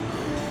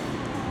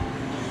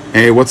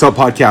Hey, what's up,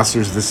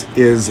 podcasters? This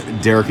is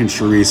Derek and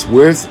Charisse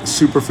with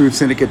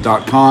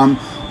superfoodsyndicate.com.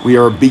 We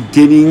are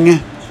beginning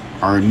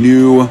our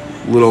new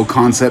little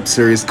concept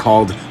series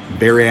called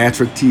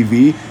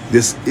BariatricTV.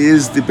 This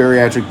is the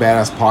Bariatric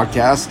Badass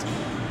podcast.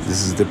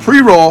 This is the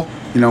pre-roll.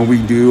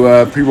 We do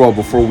a pre-roll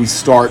before we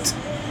start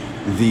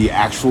the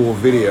actual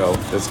video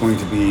that's going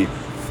to be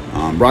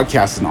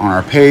broadcasted on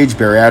our page,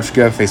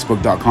 Bariatrica,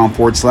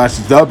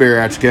 facebook.com/the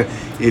Bariatrica.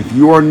 If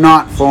you are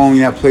not following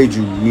that page,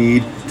 you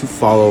need to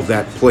follow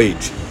that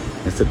page.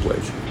 That's the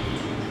page.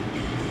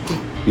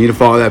 You need to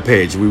follow that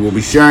page. We will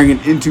be sharing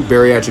it into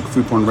Bariatric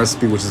Food Porn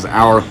Recipe, which is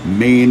our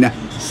main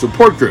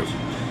support group.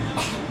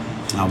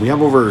 We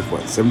have over,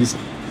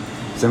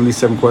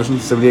 77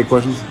 questions? 78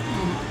 questions?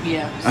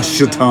 Yeah. A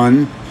shit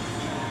ton.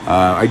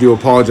 I do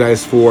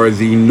apologize for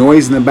the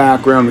noise in the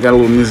background. We got a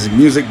little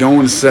music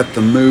going to set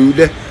the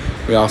mood.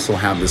 We also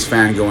have this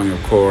fan going,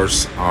 of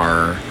course,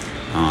 our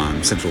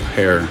central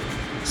hair.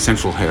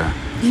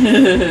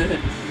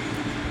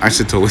 I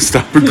should totally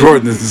stop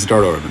recording this and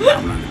start over. No,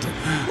 I'm not going to.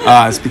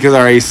 It's because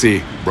our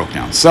AC broke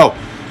down. So,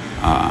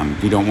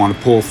 we don't want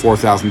to pull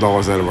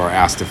 $4,000 out of our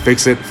ass to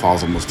fix it.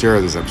 Falls almost here.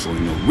 There's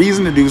absolutely no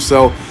reason to do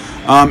so.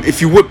 If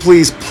you would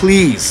please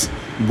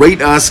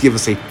rate us. Give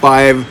us a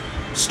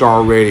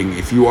 5-star rating.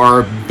 If you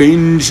are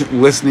binge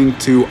listening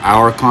to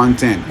our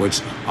content,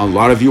 which a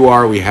lot of you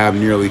are, we have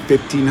nearly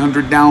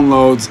 1,500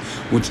 downloads,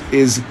 which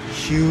is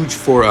huge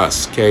for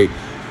us. Okay,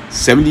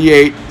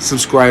 78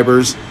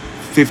 subscribers,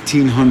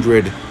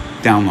 1,500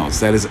 downloads.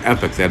 That is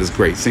epic. That is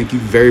great. Thank you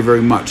very,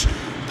 very much.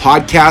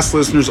 Podcast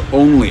listeners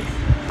only.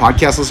 We're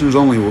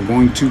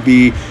going to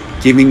be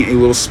giving a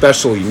little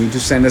special. You need to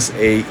send us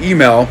an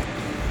email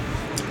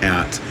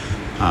at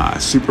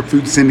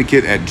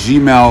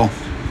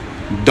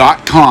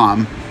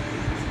superfoodsyndicate@gmail.com.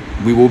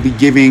 We will be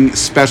giving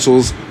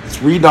specials,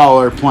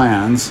 $3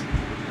 plans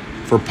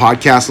for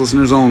podcast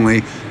listeners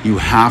only. You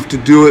have to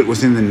do it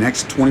within the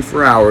next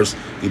 24 hours.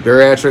 The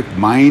Bariatric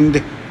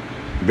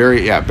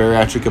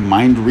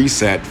Mind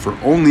Reset for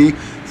only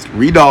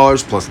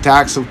 $3 plus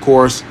tax, of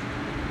course.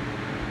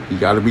 You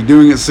got to be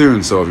doing it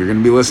soon. So if you're going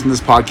to be listening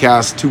to this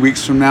podcast 2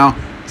 weeks from now,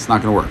 it's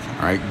not going to work.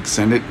 All right,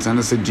 send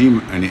us an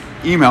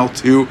email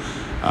to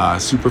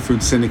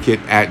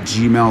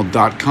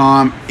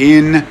superfoodsyndicate@gmail.com.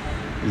 In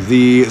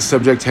the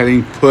subject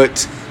heading,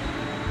 put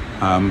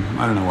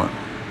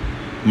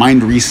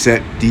Mind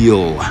Reset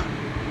deal.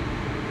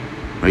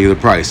 Regular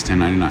price,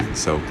 $10.99.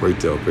 So great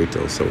deal.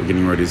 So we're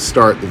getting ready to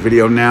start the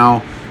video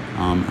now.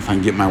 If I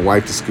can get my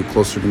wife to scoot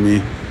closer to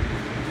me.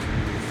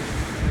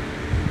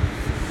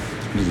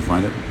 Did you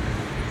find it?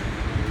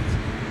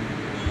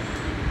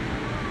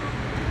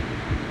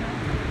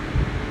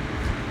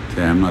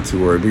 Okay, I'm not too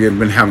worried. We've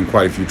been having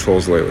quite a few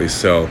trolls lately,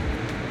 so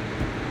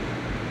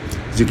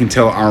as you can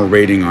tell, our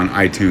rating on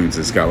iTunes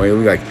has got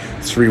like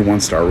 3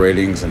 1-star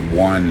ratings and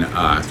 1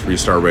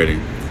 3-star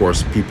rating. Of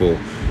course, people,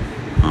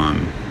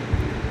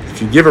 if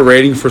you give a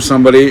rating for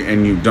somebody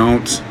and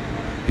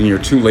you're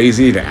too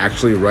lazy to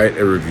actually write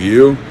a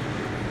review,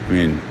 I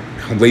mean,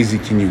 how lazy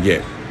can you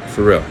get?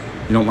 For real.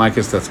 You don't like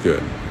us, that's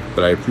good.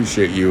 But I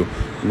appreciate you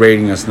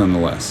rating us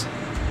nonetheless.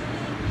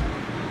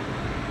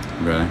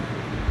 Ready?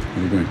 What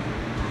are you doing?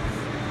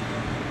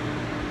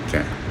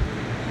 Okay.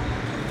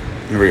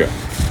 Here we go.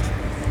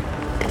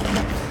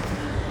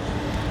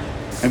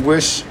 I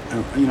wish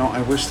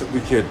that we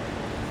could.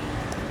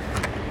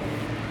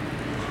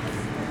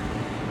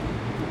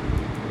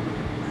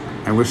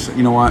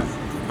 You know what?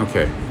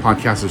 Okay,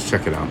 podcasters,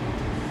 check it out.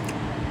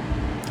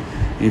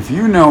 If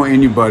you know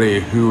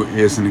anybody who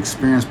is an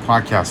experienced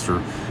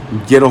podcaster,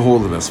 get a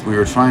hold of us. We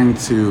are trying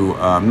to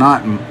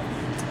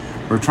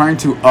we're trying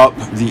to up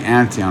the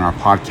ante on our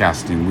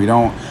podcasting.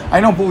 I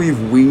don't believe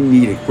we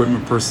need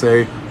equipment per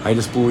se. I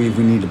just believe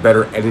we need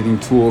better editing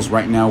tools.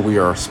 Right now we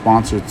are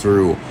sponsored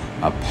through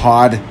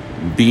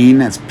Podbean.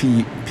 That's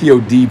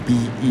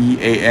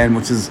Podbean,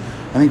 which is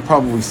I think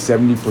probably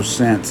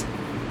 70%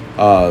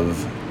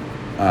 of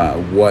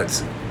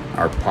what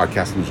our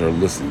podcasters are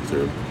listening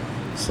through.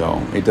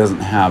 So it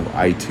doesn't have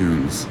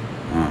iTunes.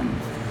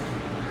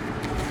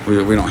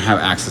 We don't have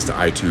access to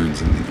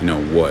iTunes,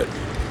 and what.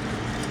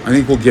 I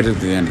think we'll get it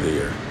at the end of the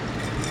year.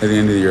 At the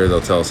end of the year,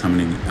 they'll tell us how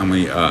many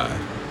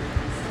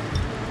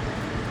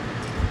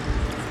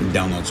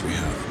downloads we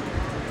have,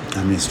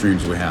 how many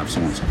streams we have, so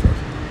on and so forth.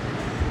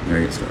 There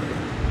you get started.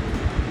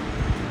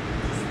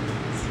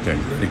 Okay,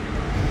 you ready?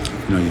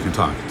 No, you can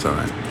talk. It's all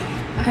right.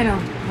 I know.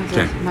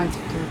 Okay.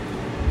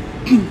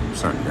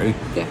 Sorry, ready?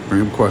 Yeah.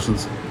 Bring up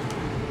questions.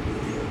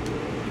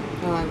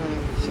 Oh, I better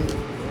shoot.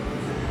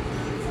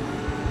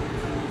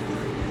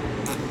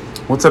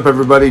 What's up,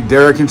 everybody?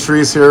 Derek and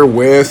Charisse here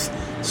with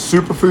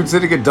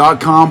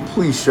superfoodsyndicate.com.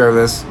 Please share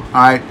this. All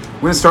right,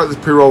 we're going to start this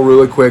pre-roll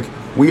really quick.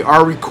 We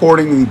are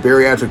recording the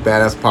Bariatric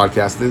Badass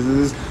podcast. This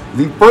is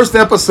the first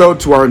episode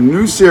to our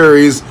new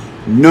series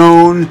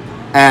known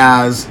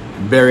as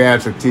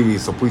Bariatric TV.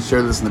 So please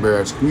share this in the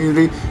bariatric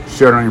community.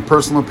 Share it on your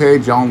personal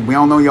page. We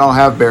all know y'all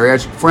have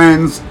bariatric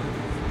friends.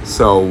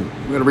 So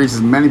we're going to reach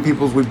as many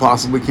people as we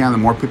possibly can. The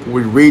more people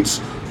we reach,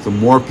 The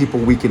more people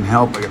we can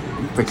help, I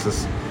gotta fix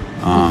this.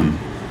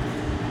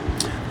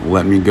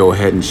 Let me go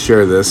ahead and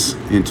share this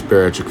into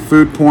Bariatric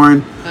Food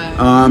Porn.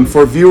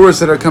 For viewers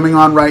that are coming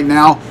on right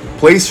now,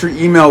 place your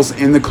emails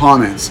in the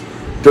comments.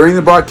 During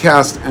the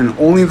broadcast and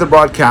only the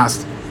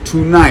broadcast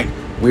tonight,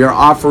 we are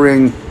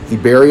offering the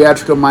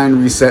Bariatric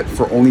Mind Reset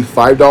for only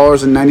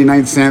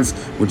 $5.99,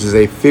 which is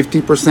a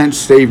 50%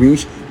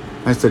 savings.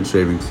 I said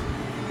savings.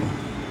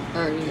 I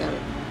already got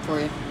it for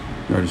you.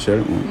 You already shared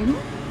it? Well,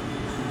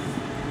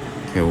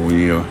 okay, well, we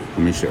need to, let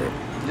me share it.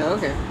 Oh,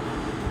 okay.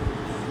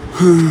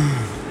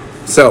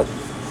 So,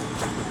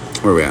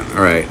 where are we at?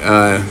 All right.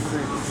 Where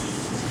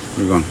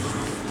are you going?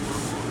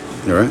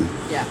 You all right?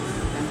 Yeah.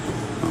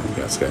 Oh, we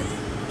got Skype.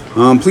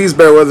 Please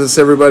bear with us,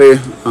 everybody.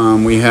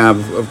 We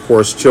have, of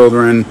course,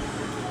 children,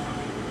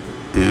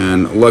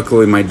 and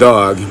luckily my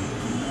dog.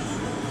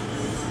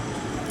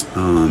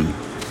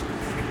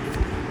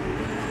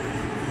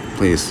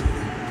 Please.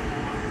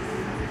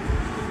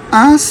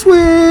 I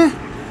swear.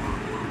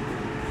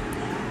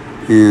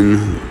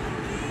 In.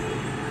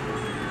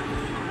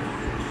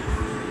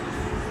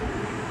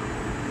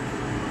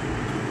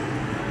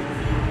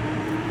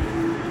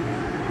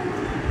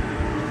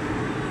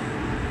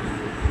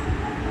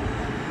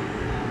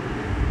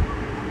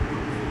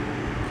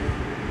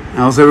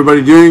 How's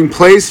everybody doing?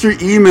 Place your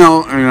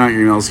email, or not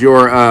your emails,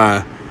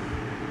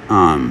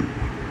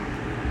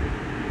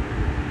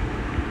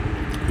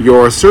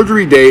 your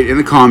surgery date in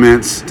the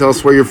comments. Tell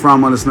us where you're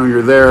from. Let us know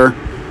you're there.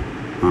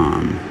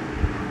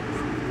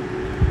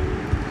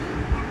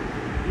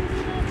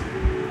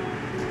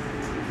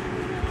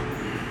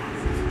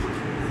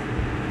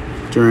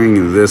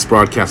 During this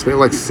broadcast, we had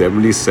like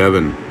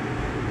 77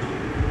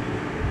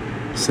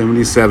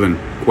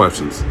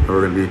 questions that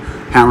we're going to be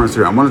hammering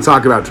through. I want to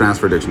talk about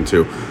transfer addiction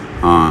too.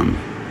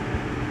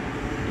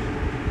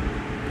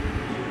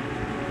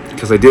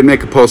 Because I did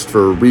make a post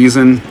for a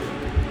reason.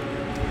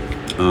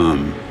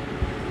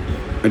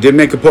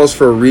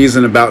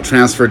 About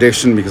transfer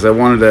addiction because I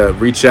wanted to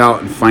reach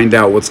out and find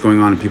out what's going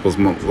on in people's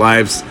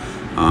lives.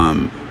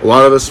 A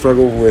lot of us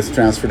struggle with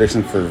transfer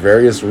addiction for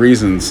various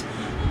reasons,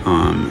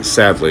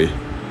 sadly,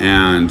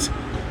 and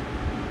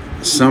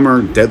some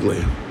are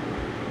deadly.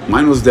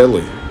 Mine was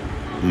deadly.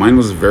 Mine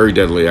was very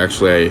deadly.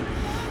 Actually, I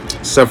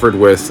suffered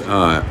with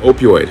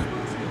opioid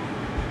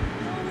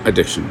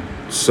addiction.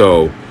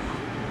 So,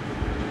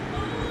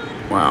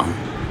 wow.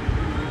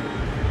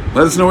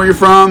 Let us know where you're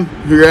from,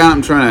 who you're at.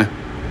 I'm trying to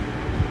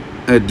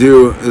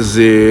do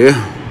the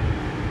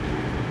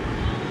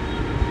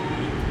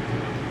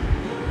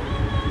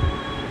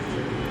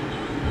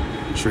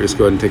should we just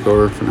go ahead and take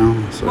over for now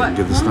so I can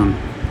get this done?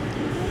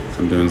 So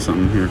I'm doing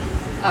something here.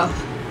 Oh.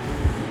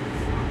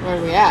 Where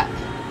are we at?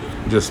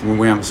 Just when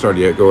we haven't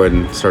started yet, go ahead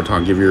and start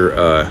talking. Give your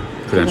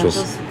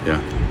credentials. Yeah.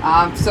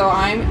 So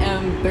I'm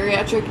a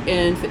bariatric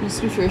and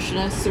fitness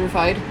nutritionist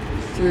certified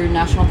through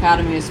National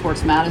Academy of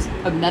Sports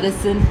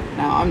Medicine.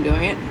 Now I'm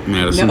doing it.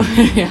 Medicine.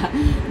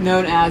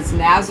 Known as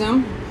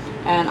NASM,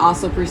 and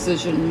also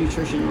Precision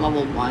Nutrition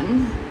Level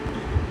 1.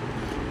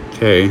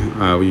 Okay.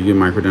 Will you give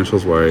my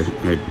credentials?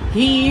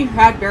 He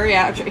had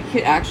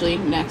bariatric. Actually,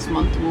 next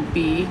month will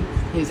be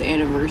his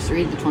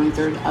anniversary, the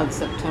 23rd of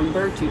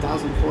September,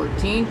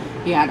 2014.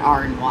 He had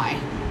R&Y.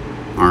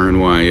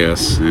 R&Y,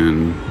 yes,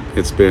 and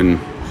it's been.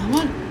 How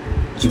much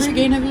weight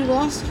gain have you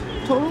lost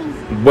total?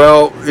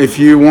 Well, if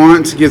you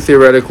want to get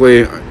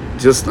theoretically, I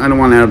don't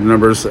want to add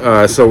numbers.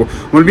 So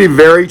I'm going to be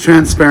very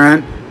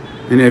transparent.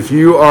 And if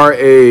you are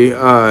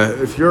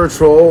if you're a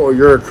troll or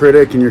you're a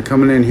critic and you're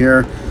coming in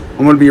here,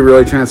 I'm going to be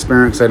really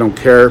transparent because I don't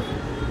care.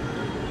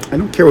 I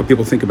don't care what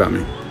people think about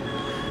me.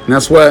 And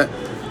that's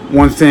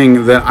one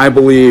thing that I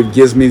believe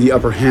gives me the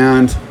upper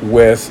hand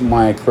with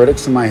my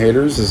critics and my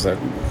haters is that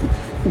you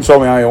can show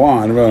me how you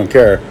want. I really don't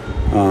care.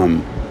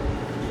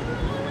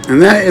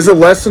 And that is a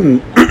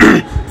lesson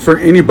for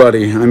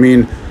anybody. I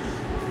mean,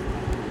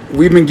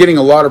 we've been getting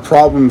a lot of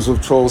problems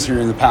with trolls here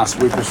in the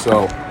past week or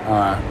so.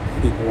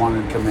 People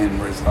wanting to come in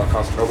and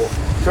cause trouble.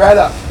 Try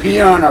to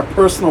pee on our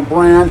personal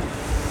brand.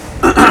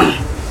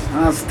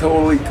 That's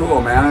totally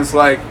cool, man. It's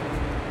like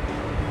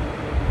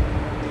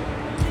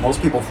most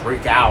people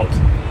freak out.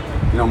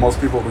 You know, most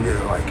people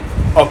get like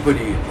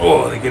uppity.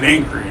 Oh, they get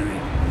angry.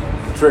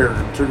 And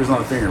triggers on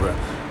the finger, but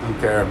I don't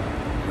care.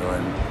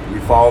 Really.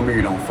 You follow me or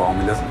you don't follow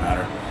me, doesn't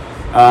matter.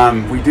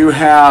 We do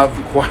have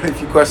quite a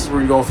few questions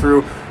we're going to go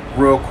through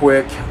real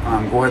quick.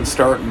 Go ahead and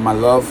start, my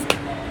love.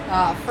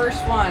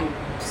 First one,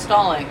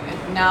 stalling.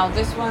 Now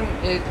this one,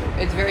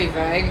 it's very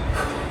vague.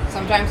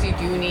 Sometimes you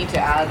do need to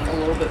add a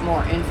little bit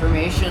more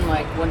information,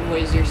 like when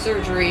was your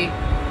surgery,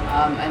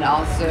 and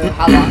also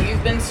how long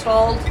you've been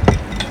stalled,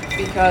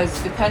 because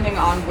depending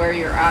on where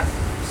you're at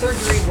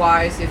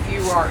surgery-wise, if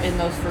you are in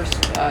those first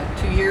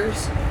 2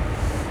 years,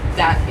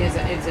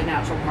 it's a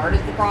natural part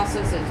of the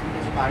process. It's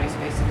because your body's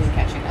basically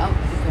catching up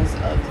because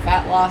of the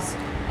fat loss,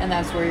 and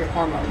that's where your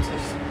hormones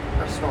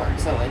are stored.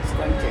 So it's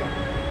going to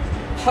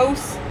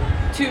post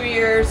 2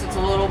 years. It's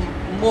a little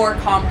more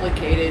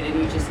complicated,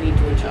 and you just need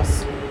to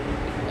adjust.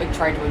 Like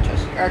try to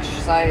adjust your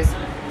exercise,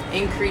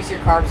 increase your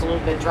carbs a little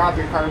bit, drop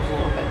your carbs a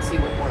little bit, see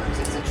what works.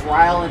 It's a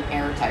trial and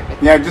error type of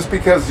thing. Yeah, just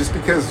because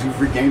you've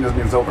regained doesn't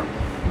mean it's over.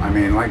 I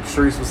mean, like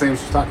Sharice was saying,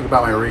 she's talking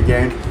about my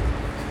regain.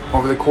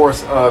 Over the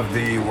course of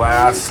the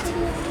last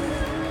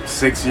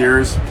 6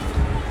 years,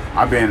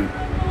 I've been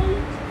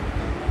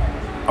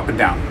up and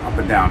down, up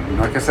and down.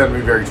 Like I said, to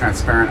be very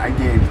transparent, I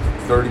gained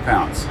 30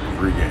 pounds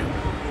of regain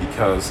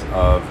because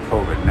of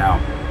COVID. Now,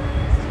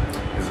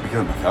 is it because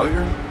I'm a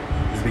failure?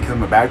 Is it because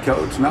I'm a bad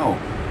coach? No.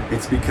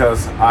 It's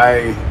because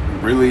I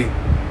really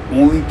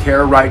only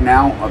care right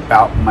now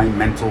about my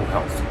mental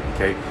health,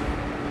 okay?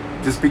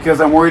 Just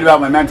because I'm worried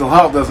about my mental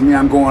health doesn't mean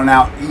I'm going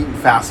out eating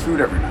fast food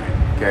every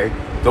night, okay?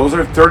 Those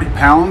are 30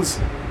 pounds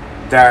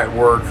that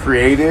were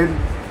created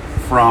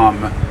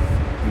from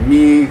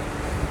me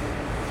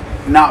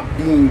not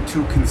being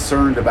too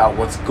concerned about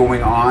what's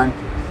going on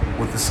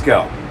with the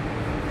scale.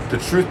 The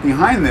truth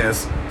behind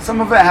this, some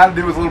of it had to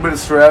do with a little bit of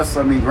stress.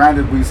 I mean,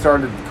 granted, we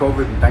started the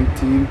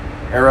COVID-19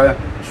 era.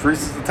 Sharice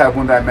is the type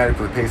 1 diabetic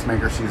with a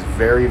pacemaker. She's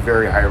very,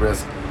 very high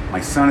risk. My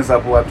son is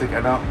epileptic.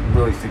 I don't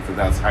really think that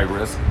that's high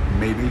risk.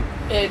 Maybe.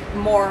 It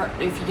more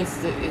if he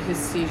gets his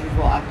seizures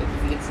will act up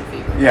if he gets the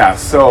fever. Yeah,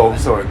 so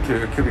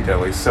it could be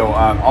deadly. So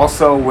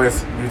also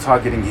with Utah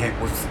getting hit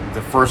with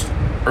the first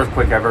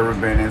earthquake I've ever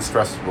been in,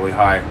 stress was really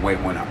high,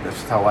 weight went up. That's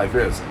just how life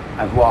is.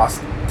 I've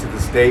lost to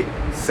this date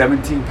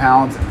 17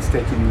 pounds, and it's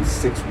taken me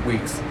 6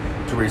 weeks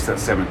to reach that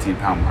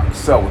 17-pound mark.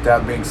 So with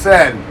that being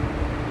said,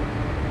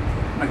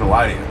 I'm not gonna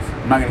lie to you.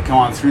 I'm not gonna come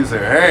on through and say,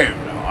 hey,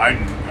 no, I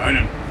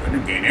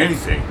didn't gain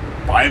anything.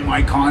 Buy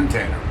my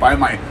content or buy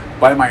my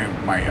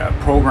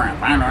program.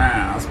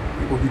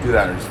 People who do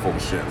that are just full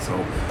of shit. So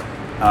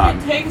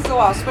it takes a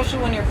while, especially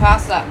when you're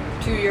past that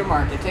 2-year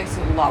mark. It takes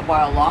a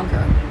while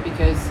longer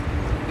because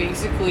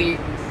basically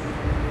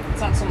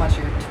it's not so much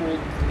your tool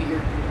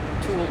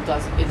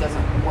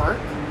doesn't work.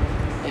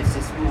 It's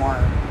just more.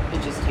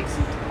 It just takes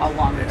a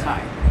longer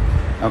time.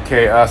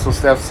 Okay, so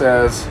Steph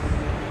says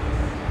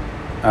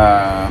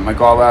my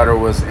gallbladder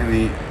was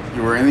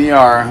you were in the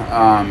ER.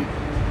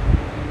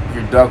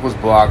 Your duct was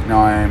blocked.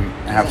 Now I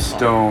have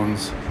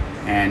stones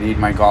and need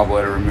my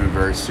gallbladder removed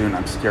very soon.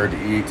 I'm scared to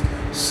eat.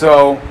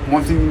 So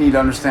one thing you need to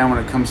understand when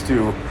it comes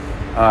to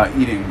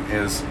eating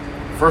is,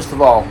 first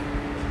of all,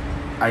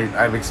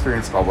 I've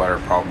experienced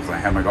gallbladder problems. I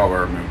had my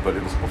gallbladder removed, but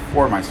it was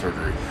before my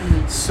surgery.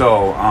 Mm-hmm.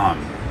 So,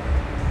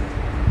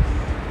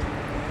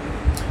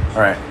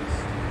 all right.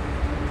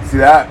 See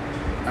that?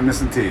 I'm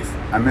missing teeth.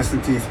 I'm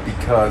missing teeth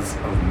because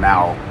of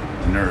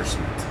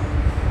malnourishment.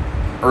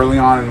 Early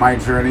on in my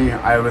journey,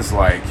 I was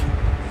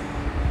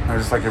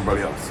just like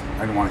everybody else.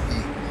 I didn't want to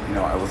eat.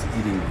 I was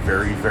eating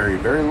very, very,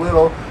 very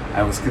little.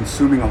 I was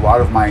consuming a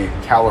lot of my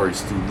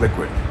calories through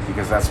liquid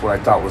because that's what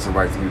I thought was the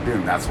right thing to do.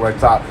 And that's what I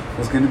thought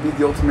was going to be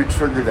the ultimate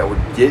trigger that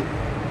would get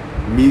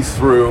me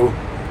through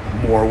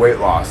more weight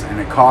loss. And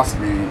it cost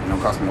me a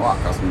lot.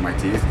 It cost me my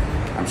teeth.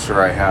 I'm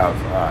sure I have,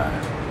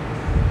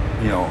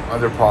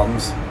 other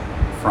problems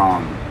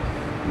from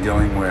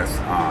dealing with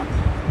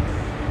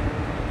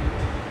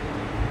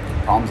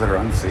problems that are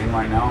unseen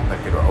right now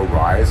that could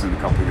arise in a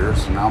couple of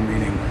years from now,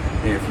 meaning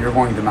if you're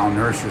going to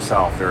malnourish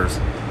yourself, there's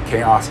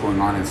chaos going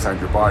on inside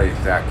your body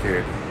that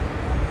could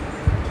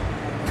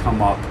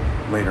come up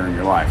later in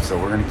your life. So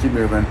we're going to keep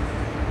moving.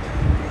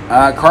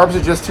 Carbs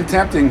are just too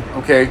tempting.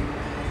 Okay,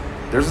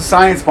 there's a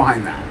science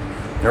behind that.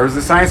 There's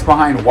a science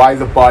behind why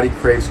the body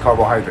craves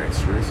carbohydrates.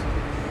 Sharice?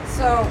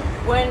 So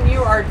when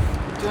you are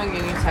doing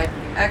any type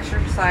of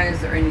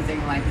exercise or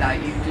anything like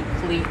that, you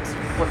deplete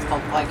what's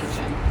called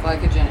glycogen.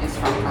 Glycogen is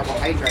from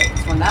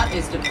carbohydrates. When that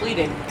is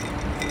depleted,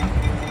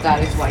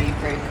 that is why you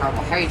crave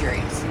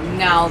carbohydrates.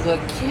 Now, the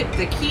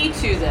key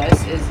to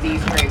this is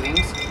these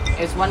cravings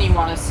is when you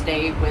want to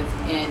stay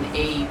within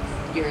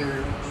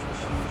your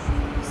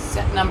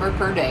set number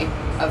per day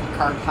of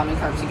how many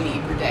carbs you can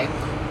eat per day.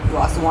 You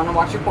also want to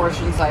watch your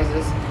portion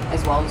sizes,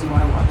 as well as you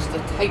want to watch the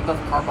type of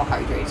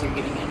carbohydrates you're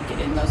getting in. Get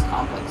in those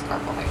complex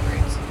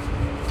carbohydrates.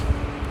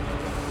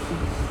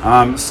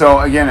 So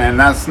again, and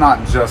that's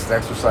not just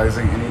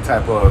exercising, any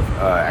type of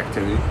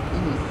activity.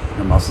 Mm-hmm.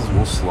 Your muscles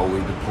will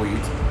slowly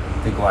deplete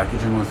the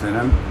glycogen within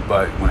them,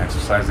 but when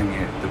exercising,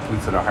 it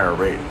depletes at a higher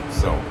rate.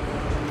 So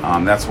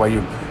that's why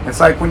it's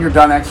like when you're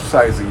done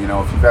exercising,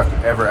 if you've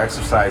ever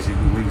exercised, you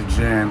leave the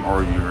gym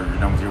or you're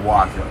done with your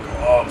walk, you're like,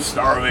 oh, I'm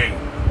starving.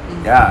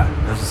 Mm-hmm. Yeah,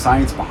 there's a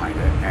science behind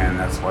it, and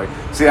that's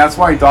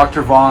why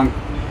Dr. Vong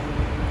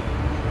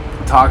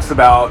talks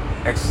about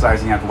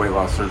exercising after weight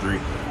loss surgery,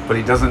 but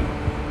he doesn't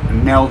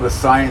nail the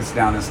science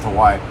down as to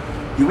why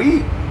you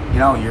eat.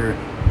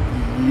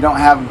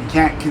 You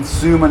can't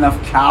consume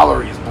enough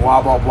calories,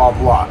 blah, blah, blah,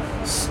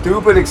 blah.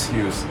 Stupid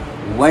excuse.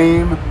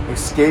 Lame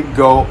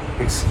scapegoat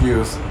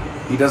excuse.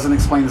 He doesn't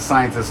explain the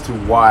science as to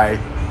why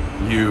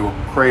you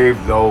crave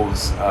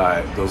those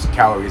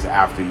calories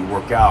after you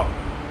work out.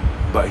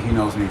 But he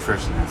knows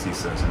nutrition, as he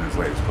says in his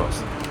latest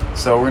post.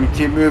 So we're going to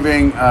keep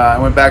moving. I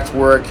went back to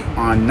work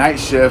on night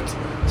shift,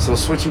 so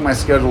switching my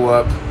schedule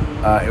up,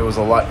 it was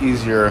a lot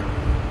easier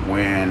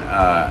when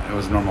it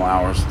was normal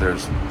hours.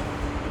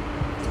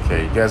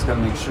 Okay, you guys got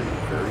to make sure you're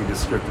very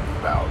descriptive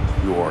about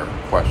your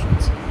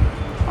questions.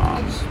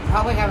 It's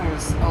probably having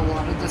a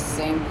lot of the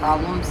same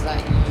problems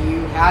that you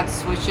had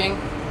switching.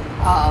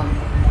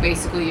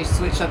 Basically, you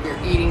switch up your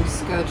eating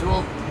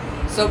schedule.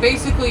 So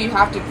basically, you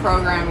have to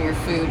program your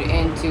food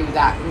into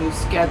that new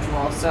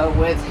schedule. So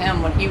with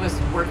him, when he was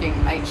working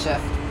night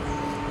shift,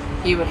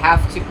 we would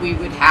have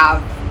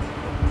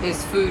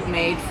his food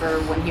made for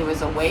when he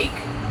was awake,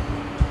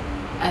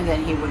 and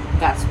then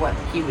that's what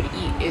he would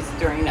eat is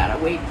during that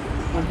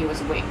when he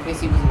was awake, because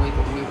he was awake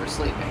when we were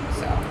sleeping.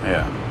 So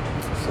yeah,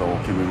 so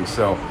we'll keep moving.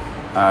 So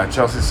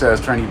Chelsea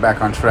says, trying to get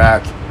back on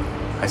track.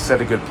 I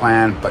set a good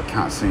plan, but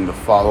can't seem to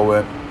follow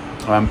it.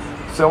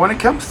 So when it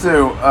comes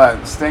to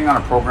staying on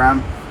a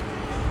program,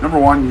 number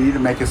one, you need to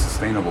make it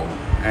sustainable.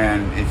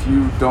 And if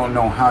you don't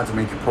know how to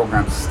make your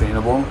program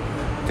sustainable,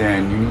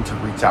 then you need to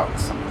reach out to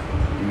somebody.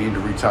 You need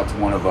to reach out to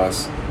one of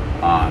us.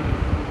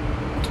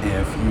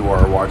 If you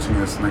are watching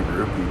this in the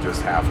group, you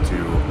just have to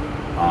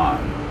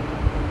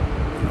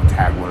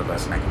tag one of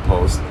us, make a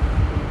post.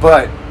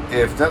 But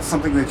if that's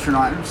something that you're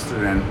not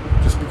interested in,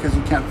 just because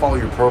you can't follow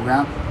your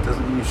program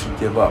doesn't mean you should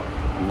give up.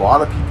 A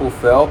lot of people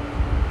fail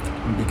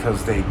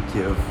because they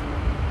give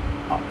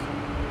up.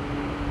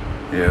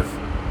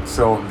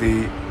 So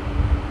the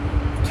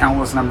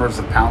countless numbers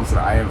of pounds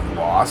that I have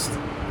lost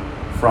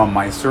from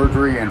my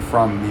surgery and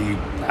from me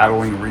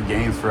battling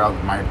regains throughout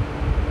my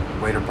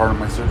later part of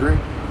my surgery,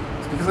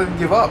 it's because I didn't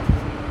give up.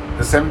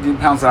 The 17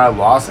 pounds that I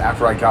lost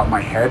after I got my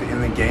head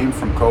in the game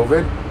from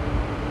COVID,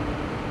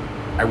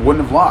 I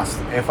wouldn't have lost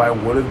if I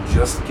would have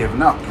just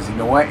given up. Because you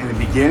know what? In the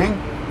beginning,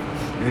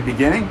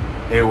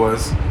 it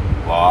was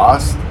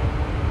lost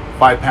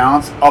 5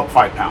 pounds, up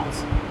 5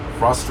 pounds.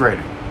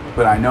 Frustrating.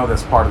 But I know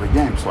that's part of the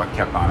game, so I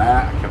kept on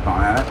at it,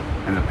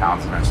 and the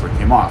pounds eventually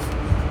came off.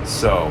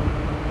 So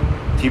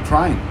keep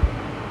trying.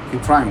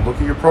 Look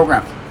at your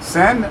program.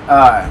 Send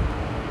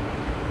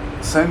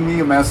me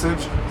a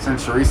message. Send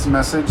Sharice a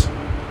message.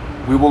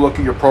 We will look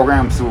at your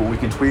program, see what we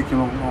can tweak,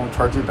 and we'll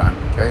charge you a dime.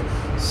 Okay.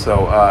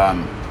 So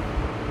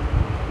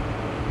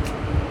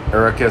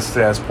Erica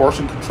says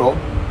portion control.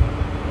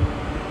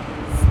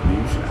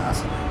 You should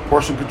ask.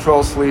 Portion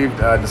control sleeved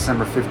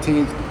December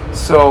 15th.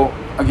 So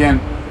again,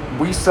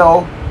 we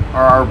sell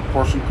our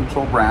portion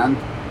control brand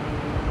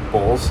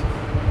bowls.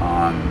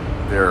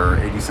 They're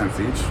 80 cents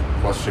each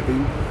plus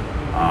shipping.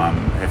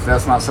 If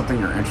that's not something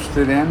you're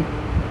interested in,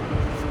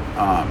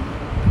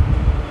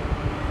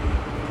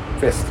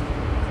 fist.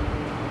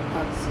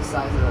 that's the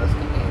size of those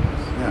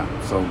containers. Yeah.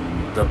 So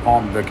the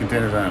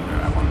containers, I don't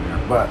have one in here,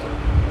 but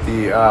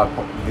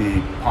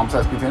the palm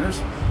size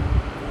containers,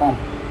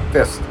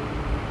 fist.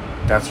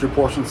 That's your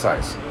portion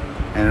size.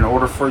 And in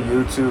order for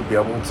you to be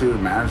able to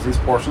manage these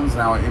portions,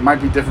 now it might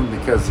be different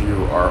because you're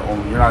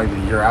not even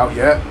a year out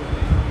yet,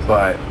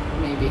 but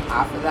Maybe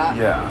half of that.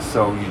 yeah,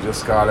 so you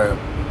just gotta,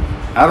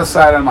 out of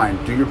sight, out of mind,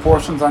 do your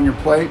portions on your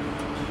plate,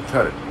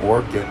 cut it,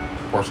 or get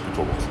portion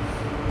control bowls.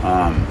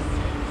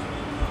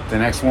 The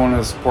next one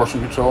is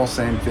portion control,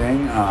 same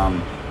thing.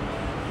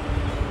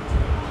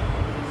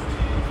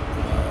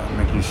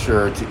 Making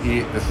sure to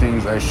eat the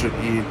things I should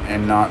eat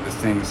and not the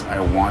things I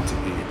want to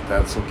eat.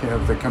 That's okay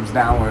if that comes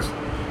down with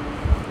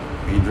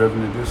being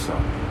driven to do so.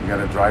 You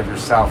gotta drive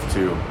yourself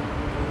to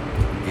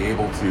be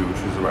able to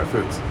choose the right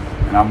foods.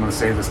 And I'm gonna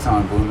say this till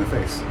I'm blue in the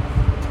face.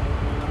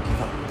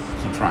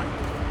 Keep trying.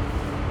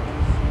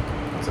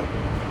 What's up?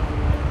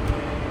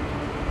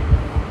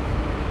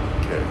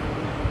 Okay.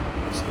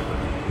 Let's go.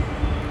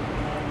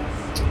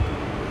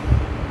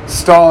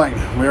 Stalling.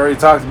 We already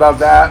talked about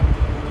that.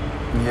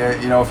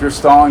 Yeah, if you're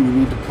stalling, you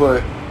need to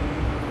put.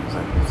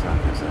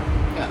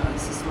 Yeah,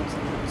 this is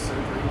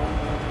surgery.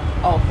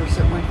 Oh,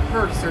 when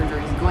her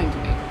surgery is going to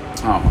be.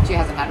 Oh. She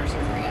hasn't had her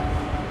surgery yet.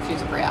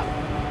 She's a pre-op.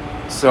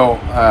 So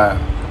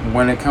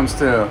when it comes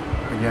to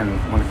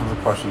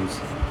questions,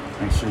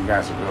 make sure you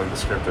guys are really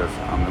descriptive.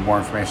 The more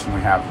information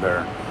we have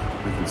there,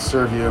 we can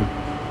serve you.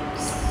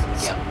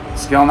 Yep.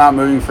 Scale not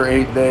moving for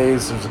 8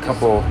 days. There's a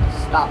couple.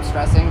 Stop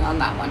stressing on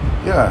that one.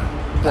 Yeah,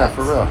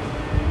 for real.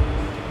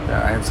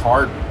 Yeah, it's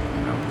hard.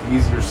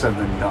 Easier said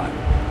than done.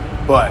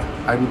 But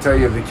I can tell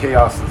you the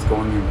chaos that's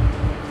going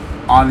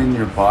on in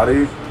your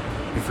body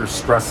if you're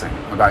stressing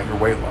about your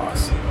weight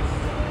loss.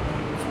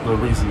 The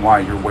reason why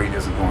your weight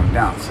isn't going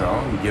down. So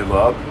you give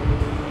up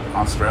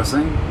on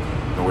stressing,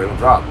 the weight will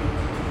drop.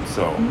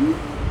 So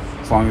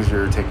as long as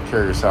you're taking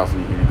care of yourself and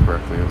you're eating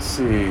correctly. Let's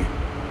see.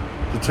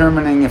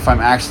 Determining if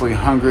I'm actually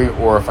hungry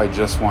or if I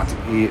just want to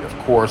eat. Of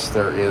course,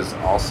 there is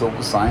also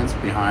a science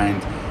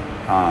behind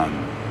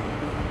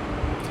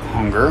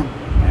hunger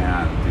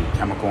and the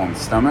chemical in the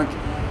stomach.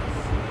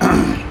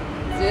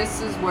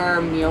 This is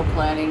where meal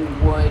planning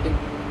would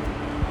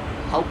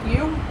help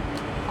you.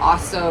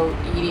 Also,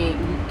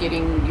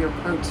 getting your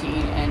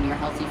protein and your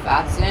healthy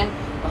fats in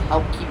will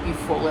help keep you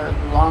fuller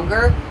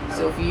longer.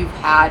 So if you've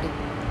had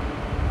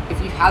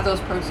those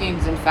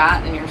proteins and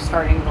fat and you're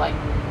starting like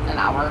an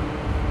hour,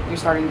 you're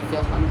starting to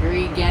feel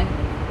hungry again,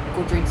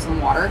 go drink some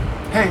water.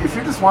 Hey, if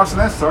you're just watching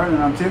this, sorry to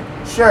interrupt you.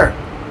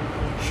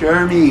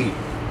 Share me.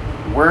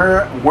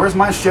 Where's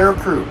my share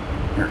crew?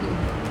 Here,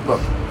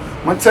 look.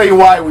 I'm going to tell you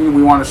why we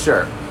want to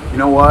share. You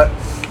know what?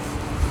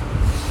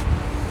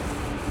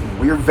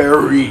 We're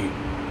very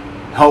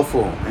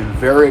helpful and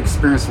very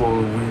experienced with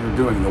what we're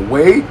doing. The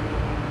way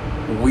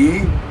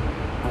we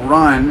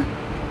run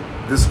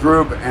this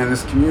group and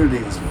this community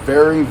is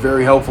very,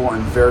 very helpful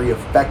and very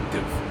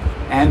effective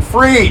and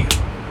free.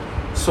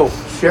 So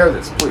share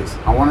this, please.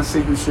 I want to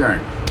see you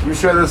sharing. If you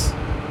share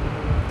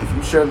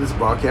this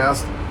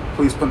broadcast,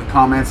 please put in the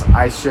comments,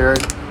 I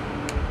shared,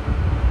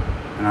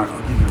 and I'll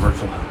give you a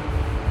virtual hug.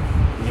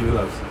 I'll give you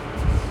loves.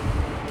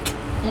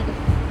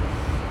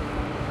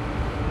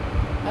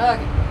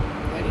 Okay.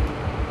 Ready?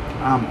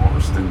 I'm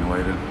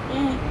overstimulated.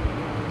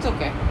 It's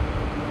okay.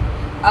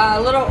 A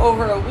little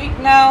over a week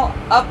now,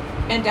 up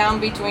and down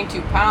between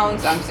 2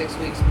 pounds. I'm 6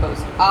 weeks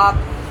post-op.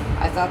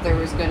 I thought there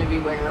was going to be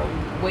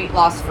weight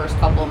loss first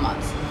couple of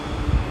months.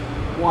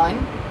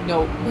 1,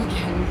 no,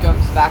 again,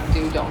 comes back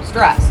to don't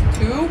stress.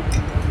 2,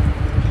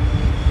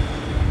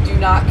 do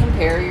not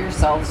compare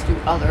yourselves to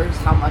others,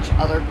 how much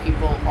other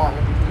people are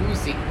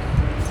losing.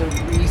 The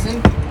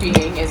reason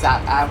being is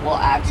that will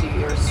add to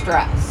your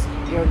stress.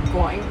 You're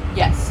going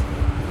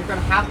to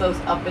have those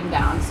up and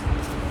downs.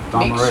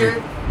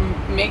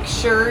 Make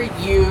sure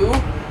you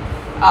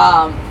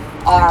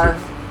are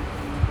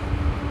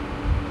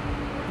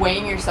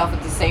weighing yourself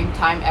at the same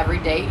time every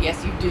day.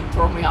 Yes, you did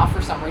throw me off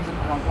for some reason.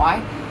 I don't know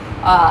why.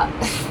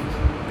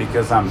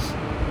 Because I'm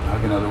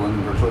hugging other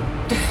women virtually.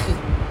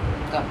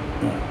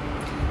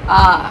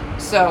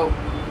 So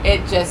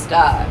it just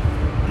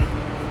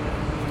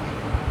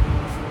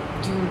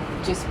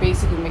just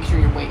basically make sure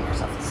you're weighing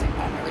yourself at the same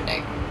time every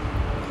day.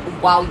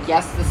 While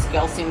yes, the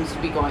scale seems to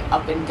be going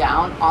up and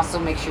down, also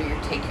make sure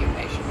you're taking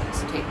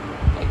measurements. Take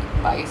like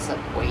bicep,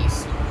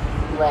 waist,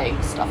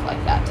 legs, stuff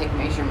like that. Take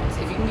measurements.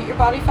 If you can get your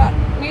body fat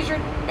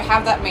measured,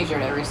 have that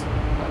measured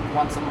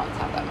once a month.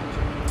 Have that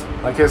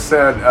measured. Like I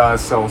said,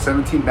 so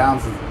 17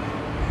 pounds in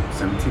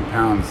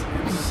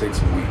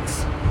 6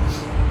 weeks.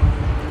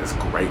 That's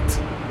great.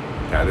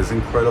 That is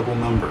incredible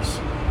numbers.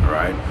 All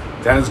right,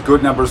 that is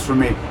good numbers for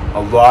me.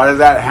 A lot of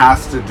that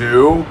has to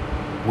do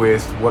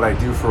with what I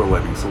do for a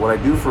living. So what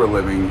I do for a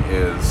living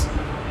is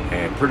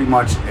I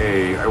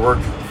work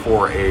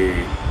for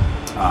a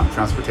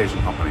transportation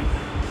company.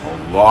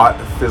 A lot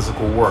of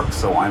physical work.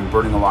 So I'm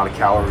burning a lot of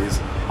calories.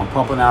 I'm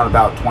pumping out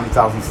about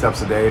 20,000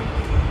 steps a day.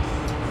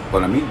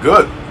 But I eat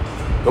good.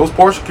 Those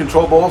portion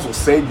control bowls will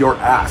save your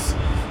ass.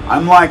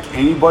 I'm like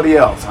anybody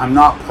else. I'm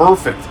not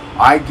perfect.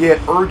 I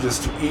get urges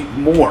to eat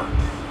more.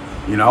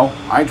 You know,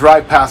 I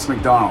drive past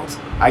McDonald's.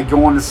 I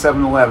go into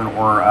 7-Eleven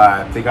or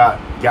they got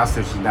gas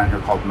stations down here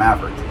called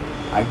Maverick.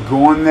 I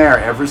go in there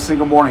every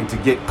single morning to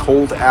get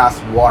cold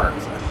ass water.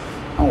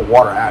 I'm a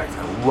water addict.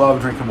 I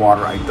love drinking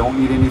water. I don't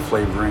need any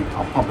flavoring.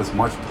 I'll pump as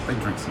much. I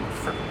drink so much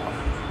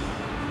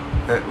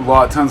freaking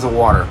water. Tons of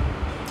water.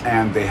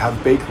 And they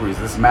have bakeries.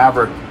 This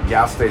Maverick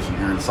gas station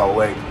here in Salt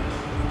Lake,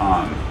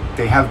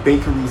 they have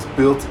bakeries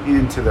built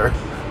into their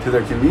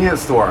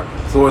convenience store.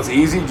 So it's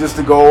easy just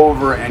to go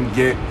over and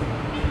get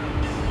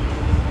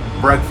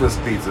breakfast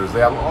pizzas. They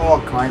have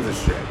all kinds of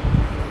shit.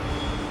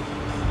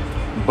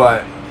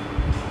 But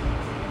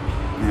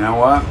you know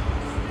what?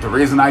 The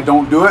reason I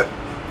don't do it,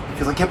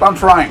 because I kept on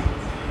trying.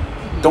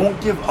 Don't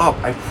give up,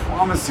 I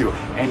promise you.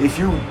 And if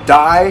you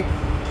die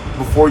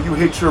before you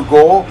hit your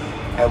goal,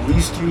 at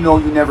least you know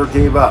you never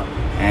gave up.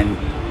 And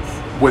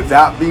with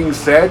that being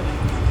said,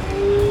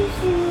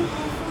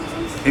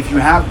 if you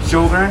have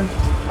children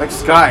like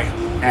Sky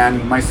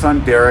and my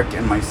son Derek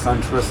and my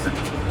son Tristan,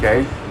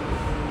 okay?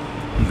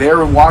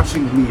 They're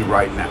watching me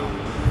right now.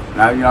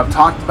 Now, you know, I've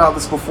talked about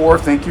this before.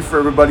 Thank you for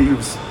everybody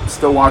who's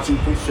still watching.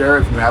 Please share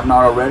if you have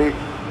not already.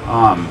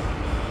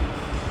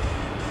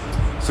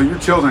 So your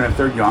children, if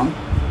they're young,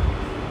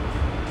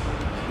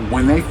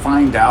 when they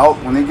find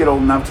out, when they get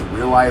old enough to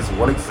realize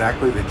what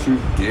exactly that you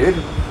did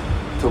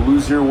to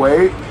lose your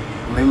weight,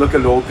 when they look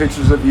at old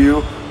pictures of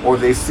you or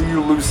they see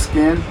you lose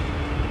skin,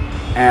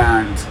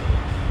 and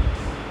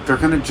they're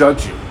going to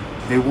judge you.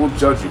 They will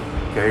judge you,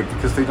 okay,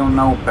 because they don't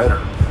know better.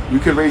 You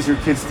could raise your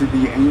kids to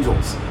be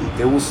angels.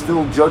 They will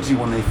still judge you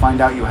when they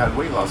find out you had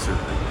weight loss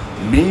surgery.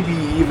 Maybe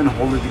even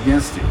hold it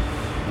against you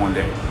one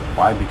day.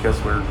 Why? Because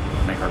we're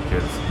make our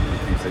kids do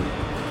things they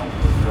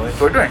don't really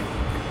enjoy doing.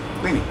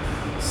 Cleaning.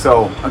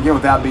 So, again,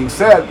 with that being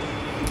said,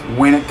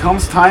 when it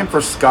comes time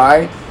for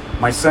Sky,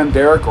 my son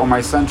Derek, or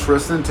my son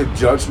Tristan to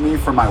judge me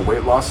for my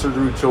weight loss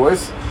surgery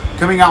choice,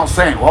 coming out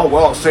saying,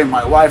 well, it saved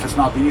my life, it's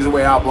not the easy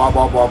way out, blah,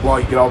 blah, blah, blah,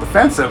 you get all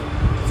defensive,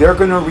 they're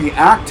going to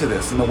react to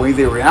this. And the way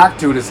they react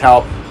to it is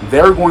how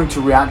they're going to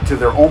react to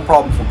their own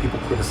problems when people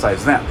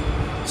criticize them.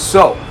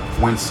 So,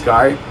 when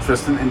Sky,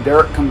 Tristan, and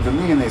Derek come to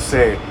me and they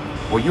say,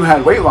 well, you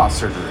had weight loss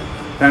surgery,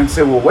 then I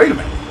say, well, wait a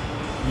minute.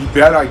 You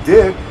bet I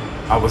did.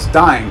 I was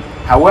dying.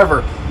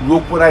 However,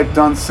 look what I've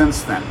done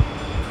since then.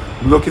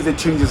 Look at the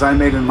changes I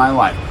made in my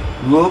life.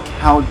 Look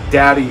how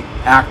Daddy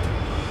acted.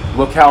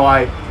 Look how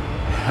I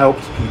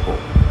helped people.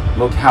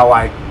 Look how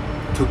I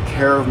took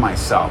care of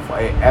myself.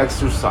 I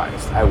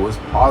exercised. I was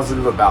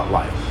positive about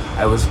life.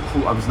 I was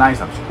cool. I was nice.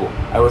 I was cool.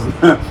 I was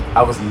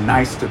I was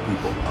nice to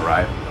people. All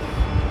right.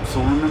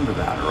 So remember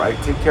that. All right.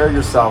 Take care of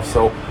yourself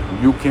so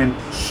you can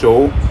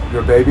show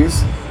your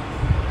babies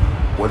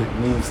what it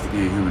means to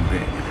be a human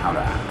being and how to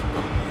act.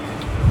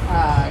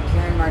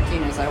 Karen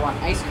Martinez, I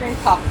want ice cream,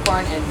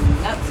 popcorn,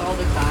 and nuts all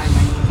the time.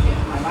 I need to get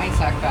my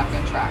mindset back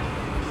on track.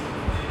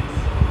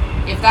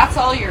 If that's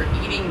all you're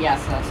eating,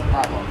 yes, that's a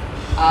problem.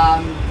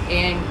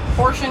 In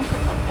portion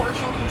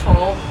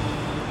control,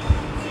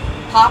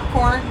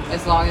 popcorn,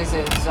 as long as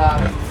it's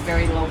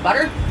very low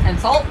butter and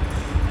salt,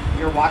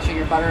 you're watching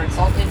your butter and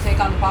salt intake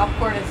on the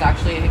popcorn, it's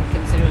actually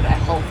considered a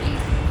healthy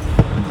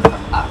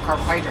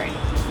carbohydrate.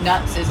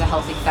 Nuts is a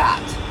healthy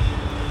fat.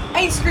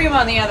 Ice cream,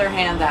 on the other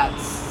hand,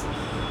 that's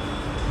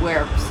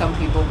where some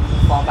people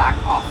fall back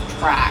off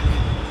track.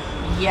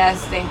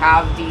 Yes, they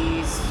have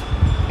these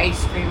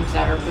ice creams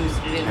that are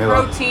boosted in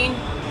protein.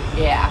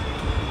 Yeah.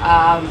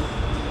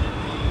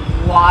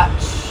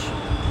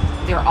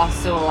 They're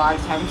also, a lot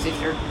of times, if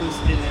they're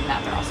boosted in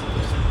that, they're also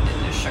boosted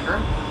in the sugar.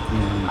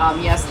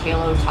 Mm-hmm. Yes,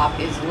 Halo Top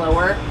is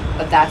lower,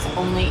 but that's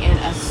only in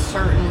a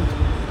certain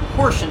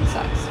portion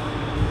size.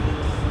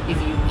 If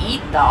you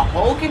eat the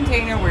whole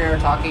container, we're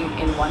talking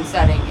in one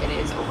setting, it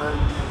is over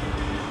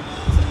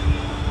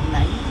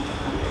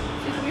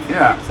 900,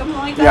 yeah, something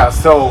like that. Yeah,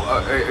 so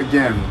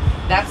again,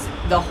 that's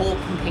the whole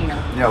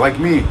container. Yeah, like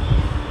me.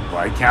 Well,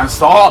 I can't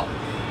stop.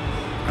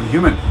 I'm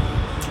human.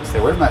 Stay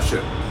away from that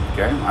shit.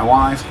 Okay? I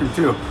want ice cream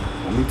too.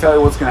 Let me tell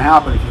you what's going to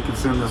happen if you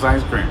consume this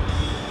ice cream.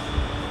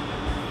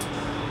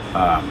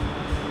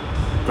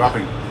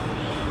 Dropping.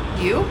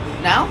 You?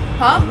 Now?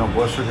 Huh? No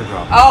blood sugar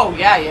dropping. Oh,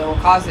 yeah, it will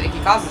cause it. He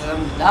causes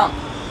them to dump.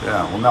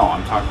 Yeah, well, no,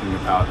 I'm talking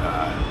about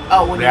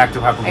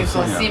reactive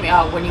hypoglycemia.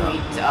 Oh, when you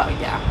eat,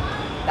 yeah.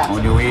 That's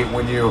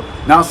when you,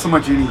 not so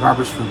much eating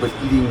garbage food, but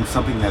eating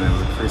something that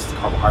increases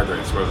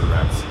carbohydrates, whether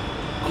that's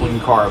clean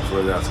carbs,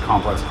 whether that's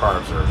complex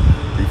carbs or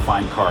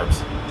refined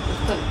carbs.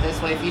 Let's put it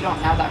this way, if you don't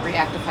have that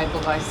reactive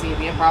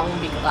hypoglycemia problem,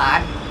 be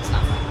glad it's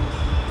not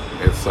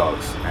fun. It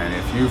sucks. And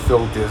if you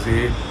feel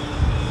dizzy,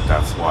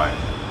 that's why.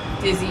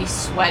 Dizzy,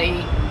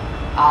 sweaty.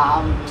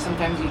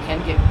 Sometimes you can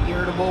get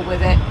irritable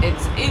with it.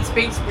 It's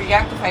based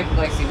reactive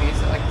hypoglycemia,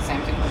 so like the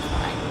same thing with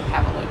when I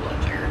have a low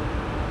blood sugar.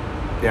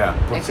 Yeah,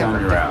 puts you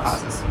on your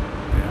ass. Causes.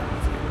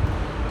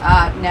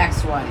 Yeah.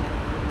 Next one.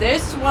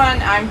 This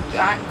one I'm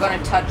not going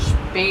to touch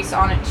base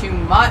on it too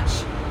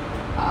much.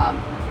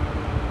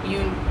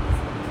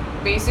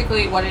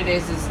 Basically what it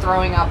is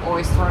throwing up,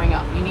 always throwing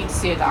up. You need to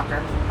see a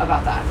doctor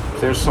about that.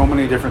 There's so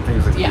many different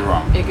things that could be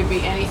wrong. It could be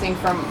anything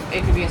from,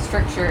 it could be a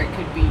stricture, it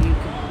could be you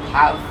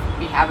could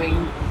be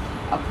having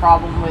a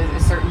problem with a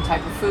certain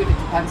type of food. It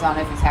depends on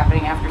if it's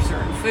happening after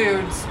certain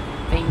foods.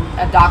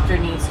 A doctor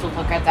needs to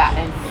look at that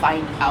and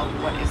find out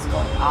what is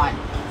going on,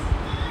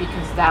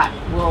 because that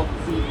will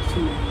lead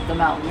to the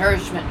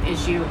malnourishment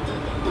issue,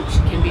 which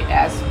can be,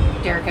 as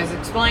Derek has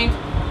explained,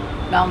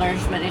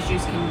 malnourishment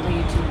issues can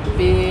lead to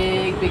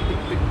big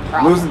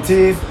problems. Losing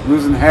teeth,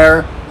 losing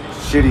hair,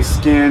 shitty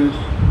skin,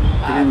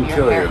 can even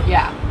kill you.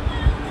 Yeah.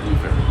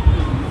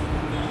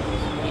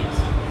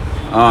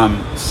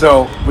 Yes.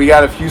 So we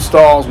got a few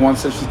stalls. One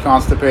says she's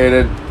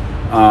constipated.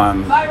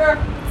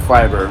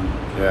 Fiber.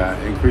 Yeah,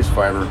 increased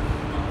fiber.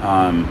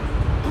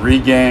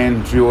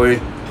 Regain, Julie.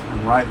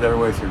 I'm right there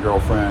with your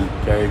girlfriend.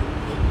 Okay.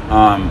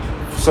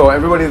 So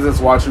everybody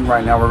that's watching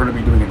right now, we're going to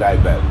be doing a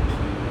diet bet.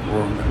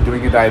 We're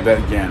doing a diet bet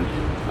again.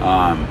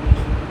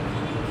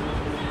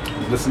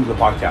 Listen to the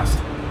podcast.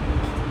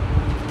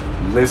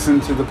 Listen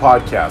to the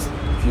podcast.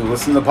 If you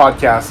listen to the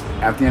podcast,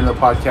 at the end of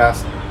the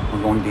podcast,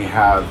 we're going to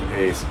have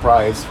a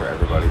surprise for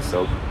everybody.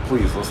 So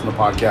please listen to the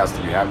podcast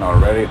if you haven't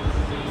already.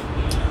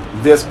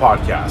 This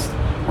podcast,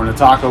 we're going to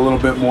talk a little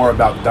bit more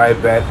about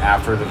diet bet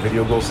after the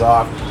video goes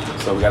off.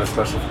 So we got a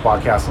special for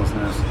podcast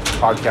listeners.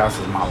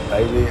 Podcast is my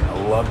baby.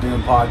 I love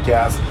doing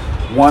podcasts.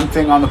 One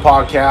thing on the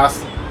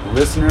podcast,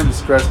 listener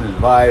discretion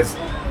advised.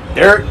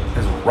 Derek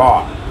is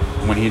raw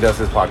when he does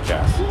his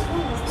podcast,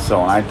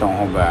 so I don't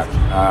hold back.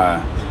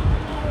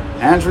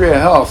 Andrea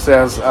Hill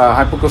says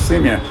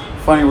hypoglycemia.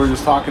 Funny, we were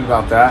just talking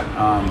about that.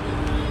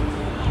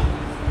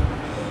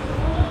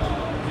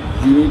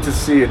 You need to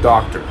see a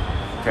doctor,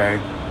 okay?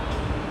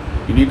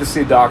 You need to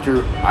see a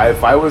doctor.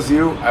 If I was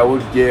you, I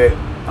would get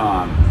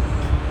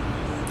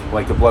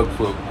like a blood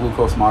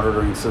glucose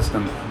monitoring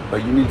system,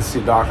 but you need to see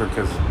a doctor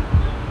because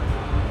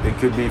it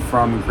could be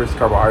from increased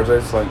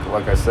carbohydrates,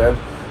 like I said,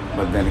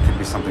 but then it could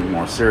be something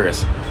more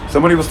serious.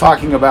 Somebody was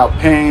talking about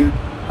pain.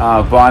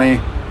 Bonnie,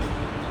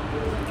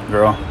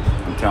 girl,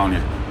 I'm telling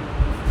you,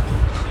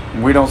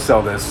 we don't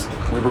sell this.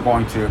 We were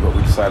going to, but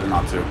we decided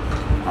not to.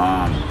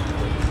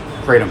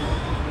 Kratom.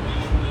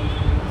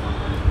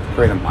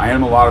 I am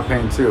in a lot of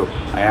pain too.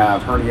 I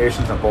have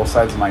herniations on both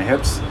sides of my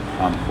hips.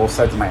 Both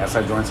sides of my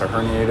SI joints are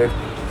herniated.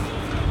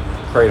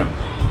 Kratom.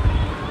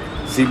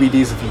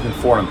 CBDs if you can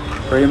afford them.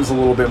 Kratom's a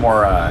little bit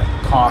more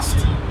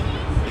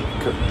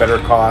better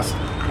cost.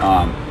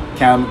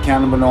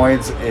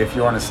 Cannabinoids, if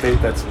you're in a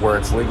state that's where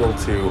it's legal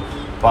to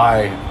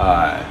buy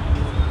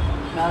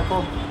medical,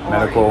 or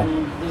Medical.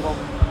 even legal.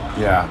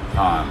 Yeah,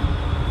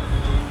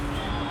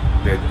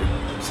 the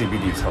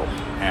CBD's help,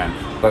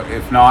 but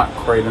if not,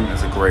 kratom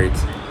is a great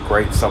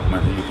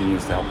supplement that you can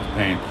use to help with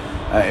pain.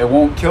 It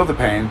won't kill the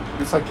pain.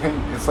 It's like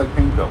pain. It's like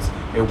pain pills.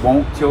 It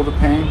won't kill the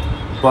pain,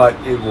 but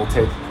it will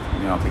take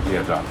the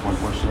edge off.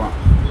 What you want?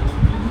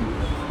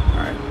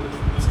 All right,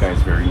 this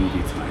guy's very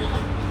needy tonight.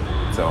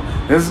 So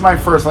this is my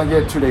first. I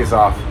get 2 days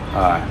off.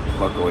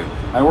 Luckily,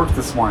 I worked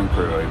this morning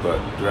pretty early, but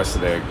the rest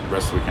of the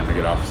weekend I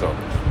get off. So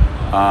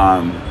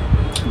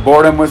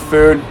boredom with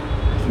food.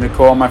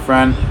 Nicole, my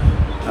friend,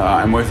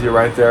 I'm with you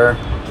right there.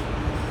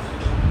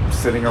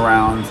 Sitting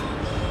around,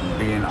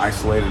 being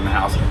isolated in the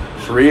house.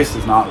 Charisse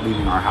is not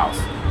leaving our house.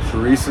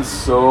 Charisse is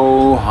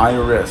so high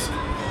risk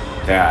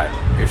that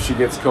if she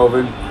gets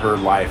COVID, her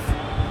life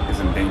is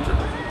in danger.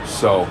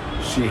 So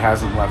she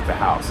hasn't left the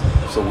house.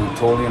 So we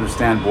totally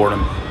understand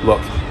boredom.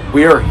 Look,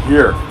 we are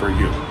here for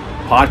you.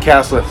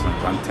 Podcast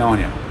listeners, I'm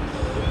telling you,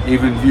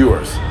 even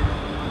viewers,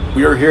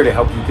 we are here to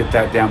help you get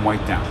that damn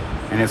weight down.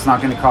 And it's not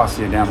going to cost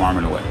you a damn arm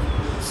and a leg.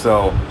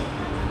 So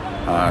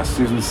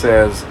Susan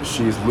says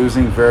she's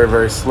losing very,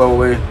 very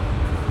slowly.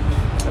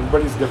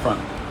 Everybody's different.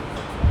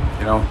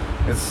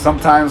 It's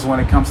sometimes when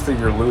it comes to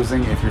your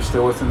losing, if you're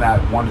still within that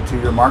 1 to 2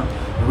 year mark,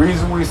 the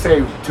reason we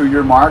say 2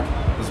 year mark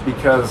is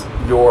because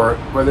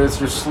whether it's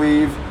your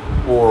sleeve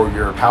or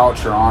your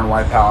pouch, your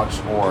on-wide pouch,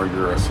 or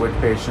you're a switch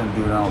patient,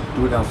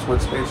 duodenal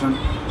switch patient,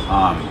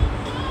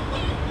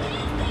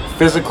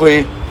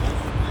 physically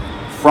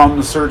from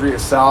the surgery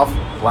itself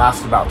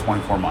lasts about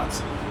 24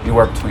 months.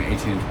 Anywhere between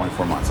 18 and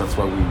 24 months. That's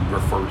why we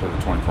refer to the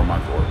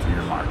 24-month or 2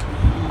 year mark.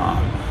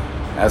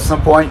 At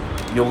some point,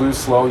 you'll lose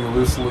slow.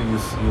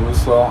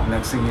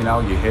 Next thing you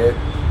know, you hit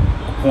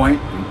a point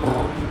and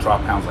you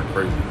drop pounds like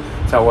crazy.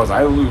 That's how it was.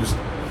 I lose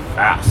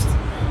fast.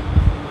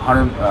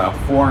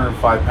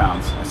 405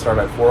 pounds. I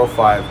started at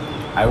 405.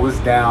 I was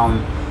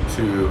down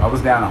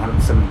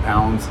 170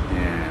 pounds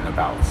in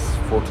about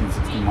 14,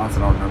 16 months. I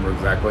don't remember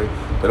exactly,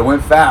 but it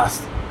went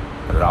fast.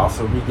 But it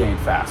also regained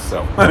fast.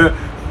 So.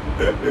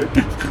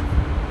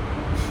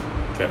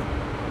 Okay.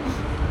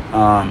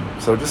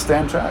 So just stay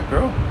on track,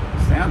 girl.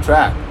 Stay on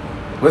track.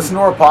 Listen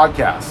to our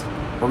podcast.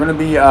 We're going to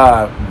be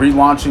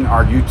relaunching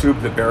our YouTube,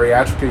 the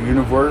Bariatric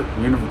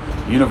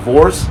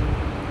Universe,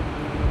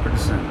 pretty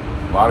soon.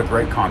 A lot of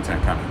great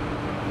content coming.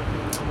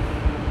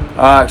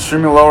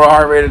 Extremely lower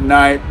heart rate at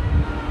night.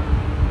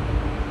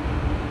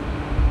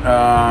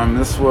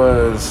 This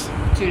was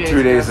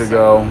 2 days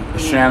ago.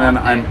 Shannon,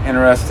 I'm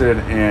interested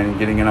in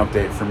getting an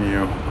update from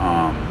you.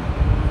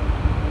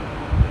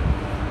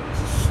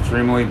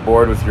 Extremely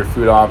bored with your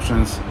food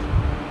options.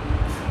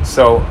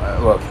 So,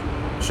 look,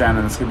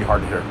 Shannon, it's going to be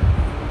hard to hear.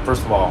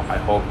 First of all, I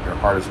hope your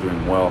heart is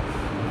doing well.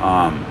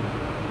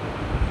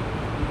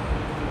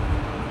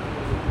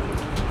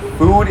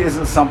 Food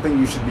isn't something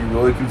you should be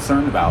really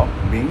concerned about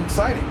being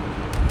exciting.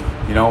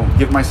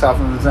 Give myself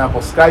an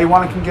example. Sky, you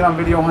want to come get on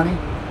video, honey?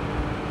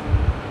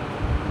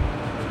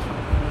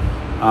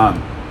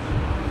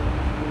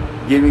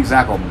 Give me an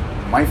example.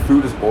 My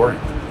food is boring.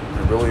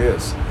 It really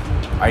is.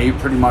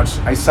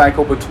 I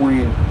cycle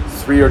between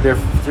three or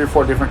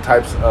four different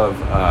types of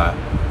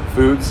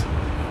foods,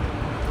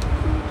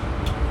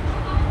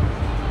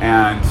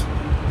 and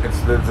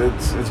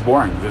it's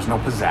boring. There's no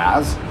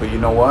pizzazz, but you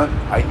know what?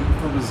 I eat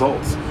for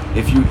results.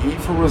 If you eat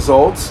for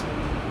results,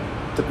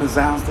 the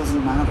pizzazz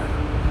doesn't matter.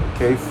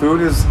 Okay,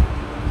 food is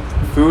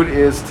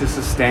to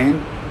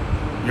sustain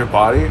your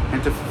body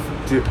and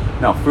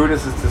food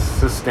is to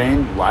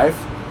sustain life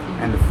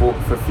and to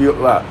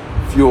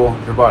fuel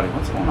your body.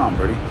 What's going on,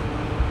 Birdie?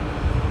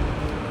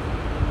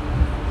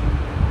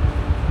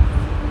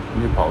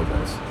 We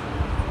apologize.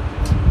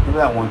 Remember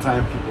that one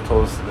time people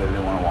told us that they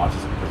didn't want to watch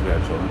us because we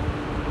had children?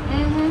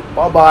 Mm-hmm.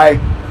 Bye-bye.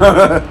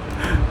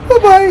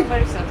 Bye-bye.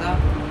 Everybody said that.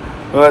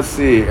 Well, let's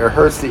see. It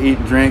hurts to eat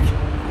and drink.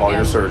 Call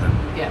your surgeon.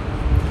 Yeah.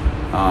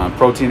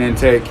 Protein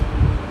intake.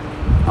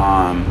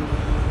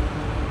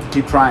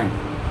 Keep trying.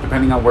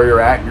 Depending on where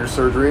you're at in your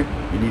surgery,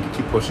 you need to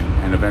keep pushing,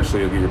 and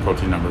eventually you'll get your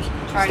protein numbers.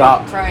 Try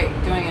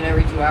doing it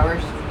every 2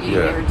 hours. Eating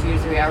every 2 to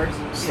 3 hours.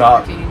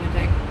 Stop. Protein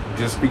intake.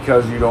 Just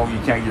because you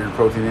can't get your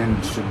protein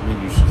in shouldn't mean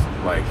you should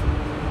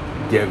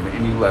give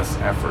any less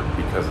effort,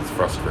 because it's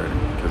frustrating,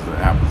 because it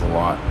happens a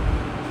lot.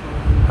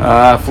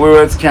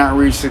 Fluids can't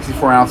reach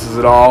 64 ounces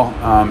at all.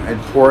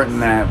 Important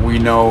that we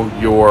know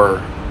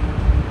your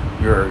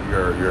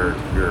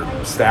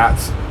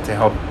stats to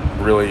help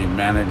really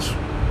manage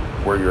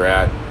where you're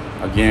at.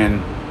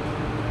 Again,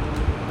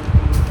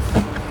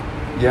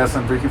 yes,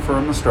 I'm drinking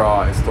from a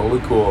straw. It's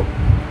totally cool.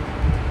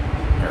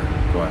 Here,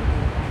 go ahead.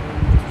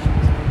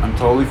 I'm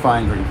totally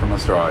fine drinking from a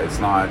straw. It's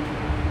not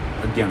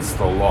against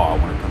the law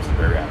when it comes to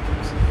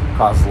bariatrics. It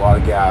causes a lot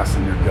of gas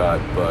in your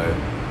gut, but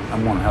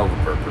I'm one hell of a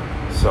burper.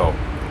 So,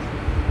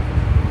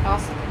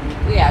 awesome.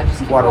 Yeah, just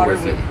keep water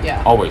with you.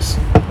 Yeah. Always.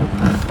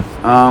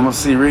 Let's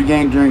see.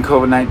 Regain during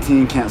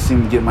COVID-19. Can't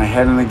seem to get my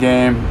head in the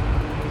game.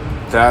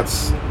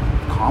 That's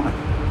common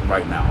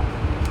right now.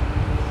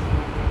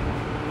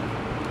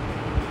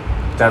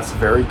 That's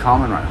very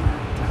common right now.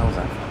 What the hell is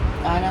that?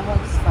 I know who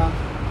it's from.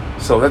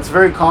 So that's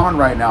very common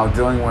right now,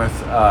 dealing with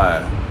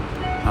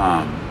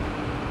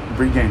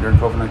regain during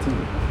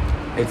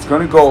COVID-19. It's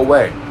going to go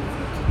away.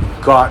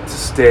 You've got to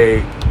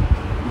stay.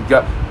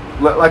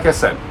 Like I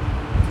said,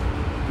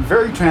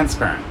 very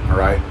transparent. All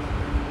right.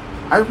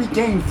 I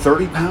regained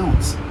 30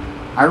 pounds.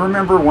 I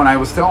remember when I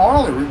was telling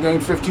Arlie,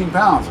 regained 15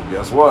 pounds. Well,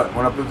 guess what?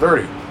 Went up to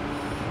 30.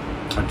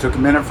 It took a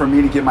minute for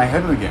me to get my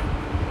head in the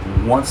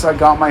game. Once I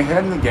got my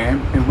head in the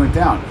game, it went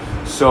down.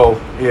 So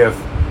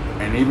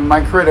and even my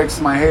critics,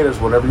 my haters,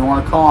 whatever you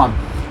want to call them,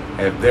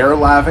 if they're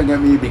laughing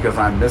at me because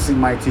I'm missing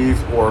my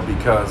teeth or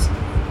because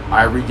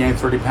I regained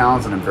 30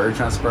 pounds and I'm very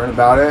transparent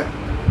about it,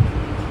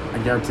 I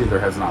guarantee their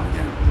head's not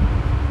again.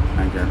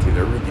 I guarantee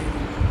they're regaining.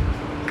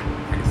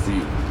 I can see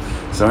you.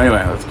 So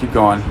anyway, let's keep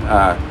going.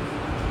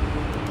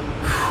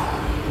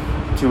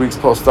 2 weeks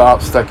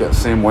post-op, stuck at the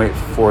same weight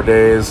for 4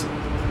 days.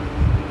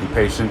 Be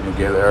patient, you'll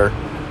get there.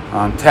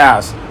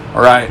 Taz,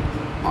 all right,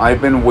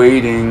 I've been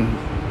waiting.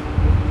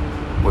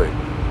 Wait.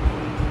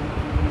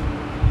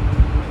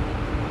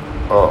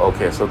 Oh,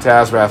 okay, so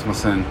Taz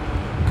Rasmussen,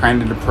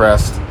 kind of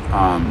depressed.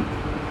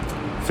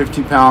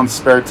 15 pounds,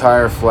 spare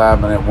tire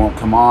flab, and it won't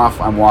come off.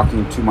 I'm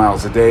walking 2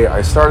 miles a day.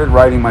 I started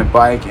riding my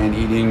bike and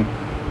eating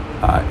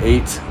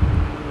eight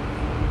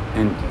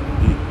and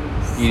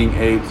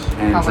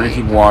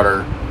drinking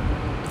water,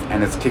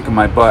 and it's kicking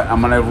my butt.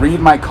 I'm gonna read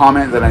my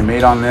comment that I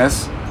made on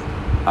this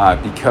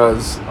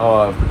because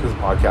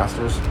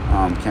podcasters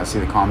can't see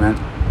the comment.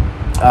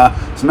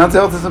 So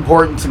mental health is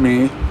important to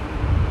me,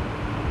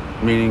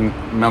 meaning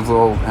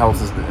mental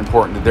health is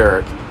important to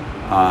Derek.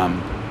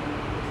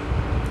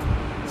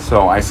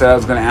 So I said I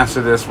was going to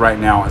answer this right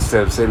now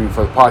instead of saving it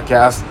for the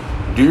podcast.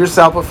 Do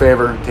yourself a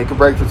favor, take a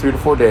break for 3 to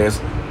 4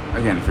 days.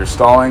 Again, if you're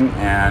stalling,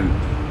 and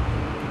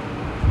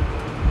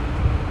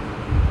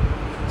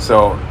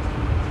so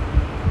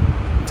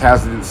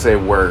Taz didn't say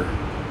where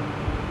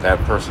that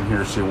person, he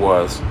or she,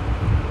 was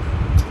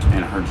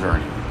in her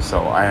journey.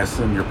 So I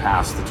assume you're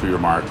past the 2-year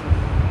mark.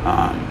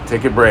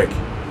 Take a break.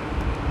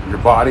 Your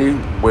body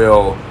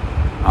will,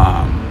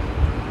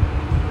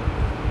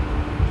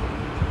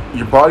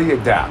 your body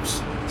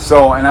adapts.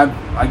 So, and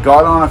I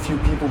got on a few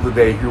people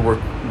today who were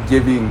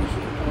giving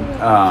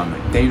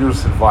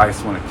dangerous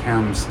advice when it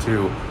comes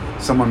to,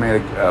 someone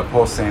made a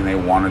post saying they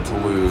wanted to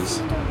lose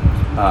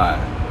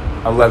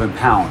 11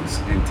 pounds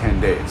in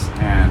 10 days.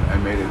 And I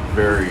made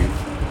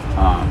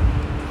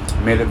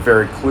it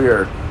very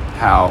clear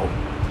how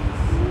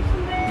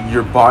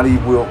your body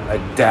will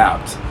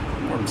adapt.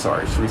 I'm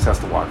sorry, Sharice has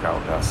to walk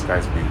out.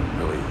 Sky's being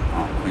really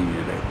clingy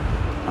today.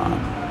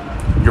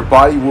 Your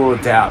body will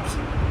adapt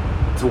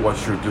to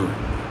what you're doing.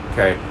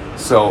 Okay,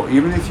 so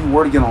even if you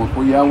were to get on,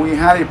 well, yeah, we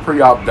had a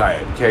pre-op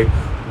diet. Okay,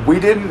 we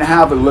didn't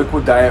have a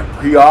liquid diet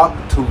pre-op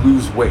to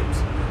lose weight.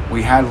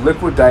 We had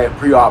liquid diet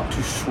pre-op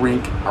to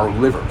shrink our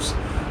livers.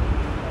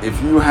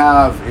 If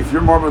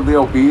you're morbidly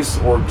obese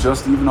or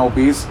just even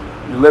obese,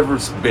 your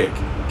liver's big.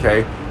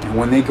 Okay, and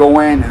when they go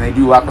in and they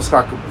do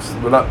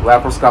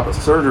laparoscopic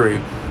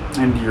surgery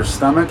into your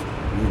stomach,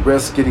 you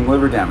risk getting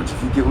liver damage.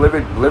 If you get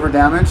liver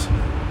damage,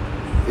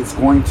 it's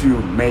going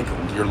to make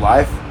your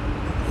life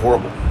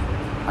horrible.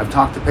 I've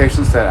talked to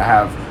patients that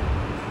have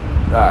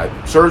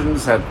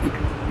surgeons have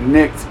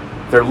nicked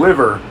their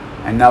liver,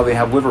 and now they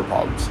have liver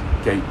problems.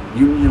 Okay,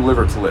 you need your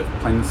liver to live,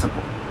 plain and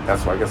simple.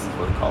 That's why I guess that's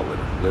what they call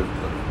liver. Liver.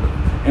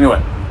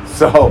 Anyway,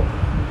 so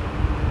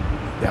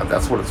yeah,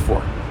 that's what it's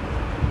for.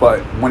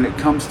 But when it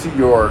comes to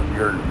your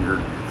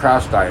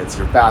crash diets,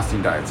 your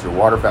fasting diets, your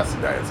water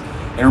fasting diets,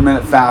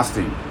 intermittent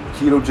fasting,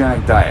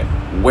 ketogenic diet,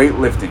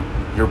 weightlifting,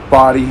 your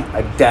body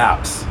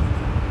adapts.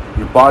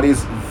 Your body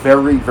is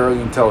very, very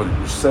intelligent.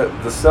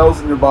 The cells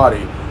in your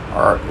body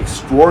are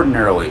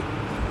extraordinarily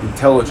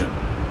intelligent,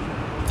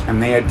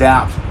 and they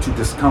adapt to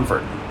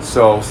discomfort.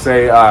 So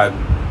say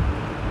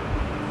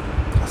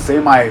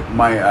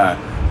my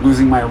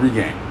losing my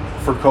regain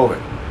for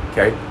COVID.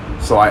 Okay,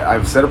 so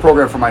I've set a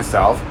program for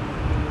myself,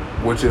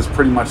 which is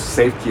pretty much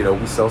safe keto.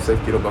 We sell safe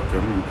keto book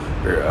on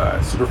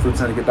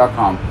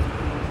superfoodsyndicate.com.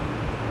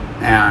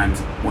 And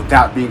with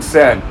that being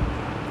said,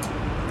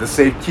 the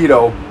safe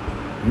keto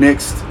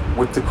mixed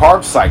with the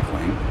carb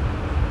cycling,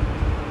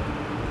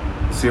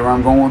 see where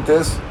I'm going with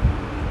this?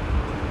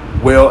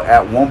 Will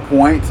at one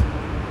point,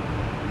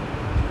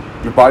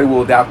 your body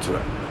will adapt to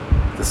it.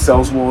 The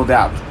cells will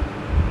adapt,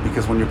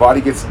 because when your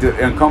body gets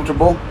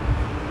uncomfortable,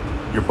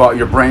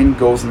 your brain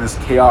goes in this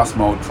chaos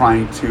mode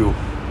trying to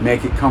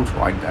make it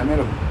comfortable. I made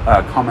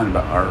a comment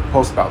about, or a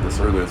post about this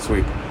earlier this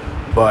week,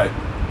 but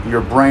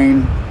your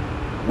brain,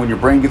 when your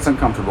brain gets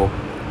uncomfortable,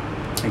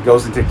 it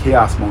goes into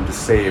chaos mode to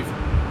save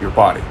your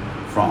body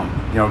from,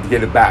 to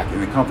get it back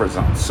in the comfort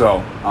zone.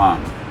 So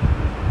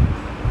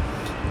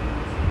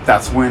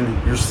that's when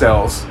your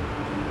cells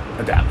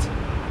adapt,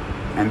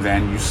 and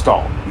then you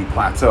stall, you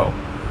plateau.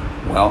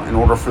 Well, in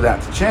order for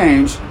that to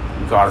change,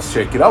 you gotta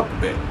shake it up a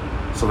bit.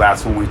 So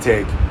that's when we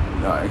take,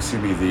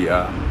 the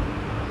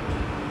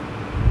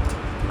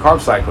carb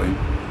cycling,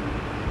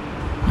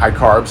 high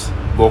carbs,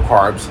 low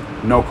carbs,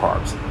 no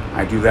carbs.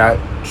 I do that,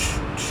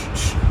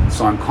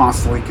 so I'm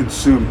constantly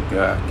confusing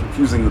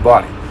the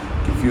body.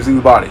 confusing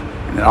the body.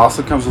 And it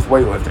also comes with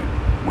weightlifting.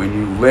 When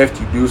you lift,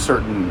 you do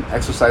certain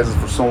exercises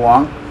for so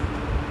long,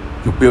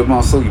 you build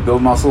muscle,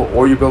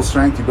 or you build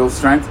strength,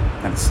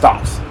 and it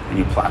stops, and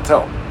you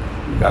plateau.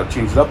 You got to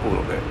change it up a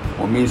little bit.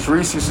 What me and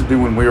Sharice used to do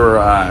when we were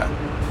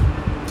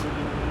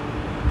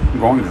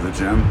going to the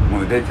gym,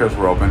 when the daycares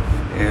were open,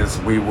 is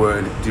we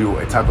would do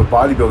a type of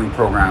bodybuilding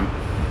program,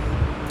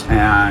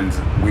 and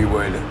we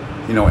would,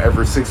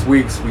 every 6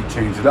 weeks we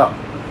change it up.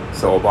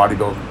 So a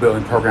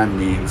bodybuilding program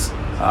means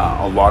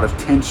a lot of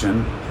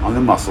tension on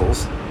the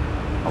muscles,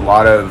 a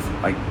lot of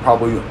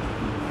probably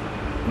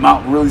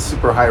not really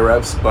super high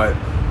reps, but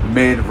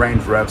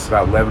mid-range reps,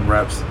 about 11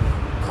 reps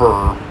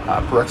per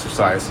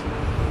exercise.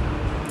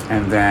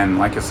 And then,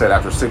 like I said,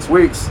 after 6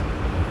 weeks,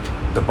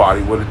 the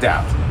body would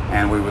adapt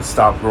and we would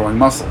stop growing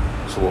muscle.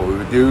 So what we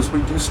would do is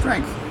we do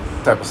strength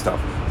type of stuff.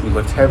 We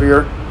lift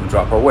heavier, we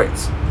drop our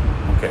weights.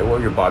 Okay,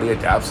 well, your body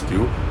adapts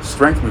to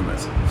strength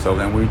movements. So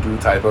then we do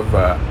type of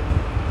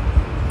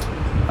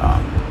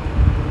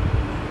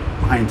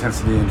high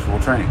intensity interval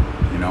training,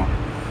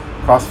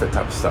 CrossFit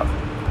type of stuff,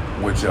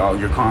 which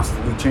you're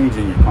constantly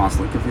changing, you're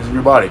constantly confusing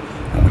your body.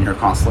 And when you're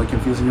constantly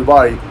confusing your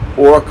body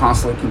or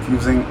constantly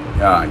confusing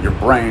your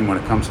brain when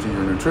it comes to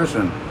your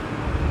nutrition,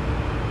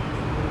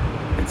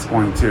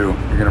 you're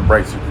going to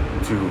break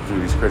through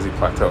these crazy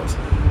plateaus.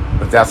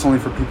 But that's only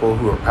for people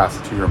who are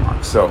past the 2-year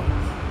mark. So,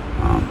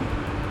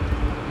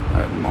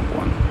 I'm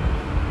mumbling.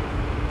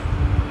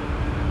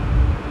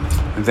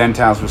 And then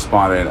Taz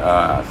responded,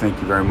 thank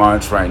you very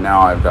much. Right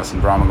now I've got some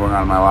drama going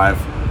on in my life.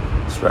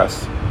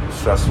 Stress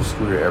will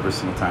screw you every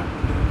single time.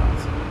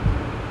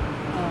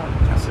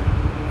 Can't see.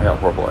 I got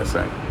horrible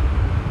eyesight.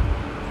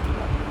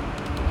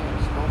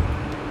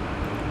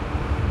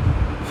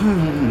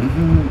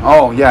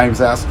 Oh yeah, he was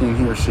asking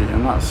he or she.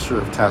 I'm not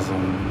sure if Taz is a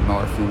male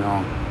or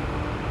female.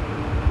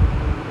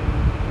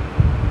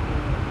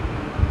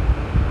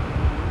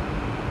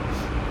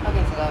 I'll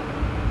get to that.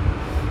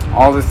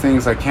 All the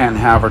things I can't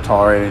have or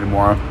tolerate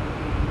anymore.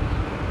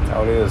 That's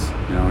how it is.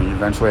 You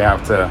eventually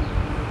have to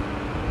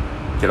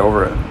get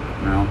over it.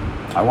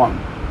 I want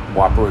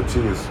Whopper with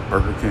cheese,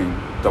 Burger King,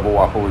 double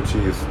Whopper with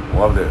cheese.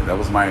 Loved it. That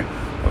was my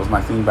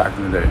thing back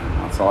in the day.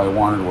 That's all I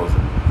wanted was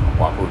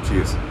Whopper with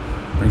cheese.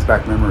 Brings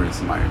back memories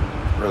in my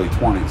early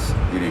 20s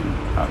eating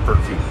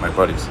Burger King with my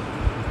buddies.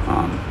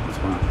 What's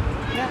going on?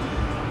 Yeah.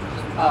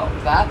 Oh,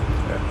 that?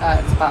 Yeah.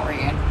 It's about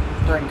regain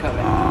during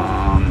COVID.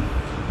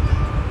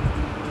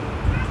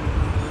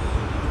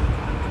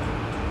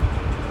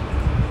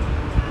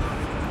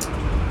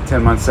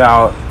 10 months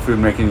out, food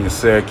making you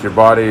sick, your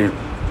body,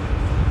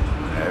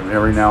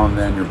 every now and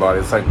then your body,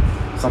 it's like,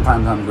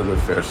 sometimes I'm good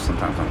with fish,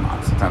 sometimes I'm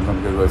not. Sometimes I'm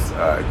good with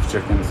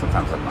chicken,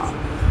 sometimes I'm not.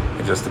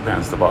 It just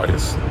depends. The body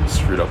is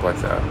screwed up like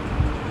that.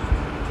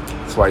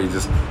 That's why you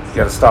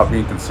got to stop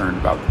being concerned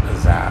about the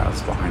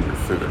pizzazz behind your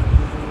food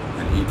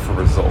and eat for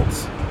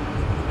results.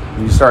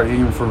 When you start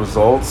eating for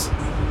results,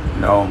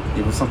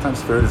 even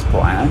sometimes food is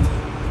bland,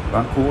 but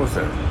I'm cool with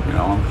it.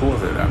 I'm cool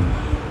with it.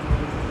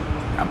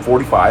 I'm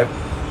 45.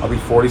 I'll be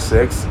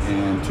 46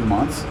 in 2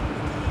 months.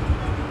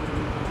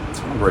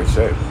 I'm in great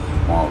shape.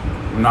 Well,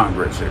 I'm not in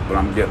great shape, but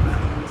I'm getting there.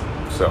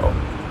 So,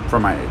 for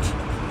my age,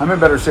 I'm in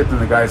better shape than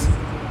the guys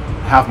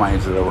half my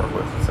age that I work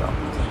with. So.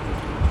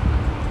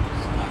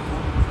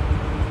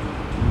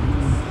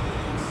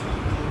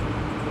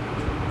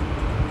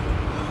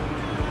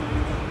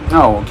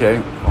 Oh,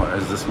 okay. Well,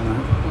 is this one?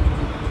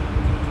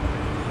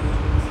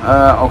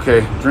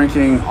 Okay.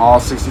 Drinking all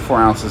 64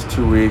 ounces,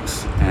 2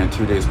 weeks, and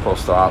 2 days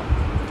post-op.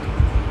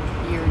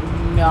 You're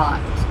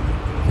not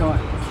going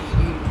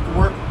to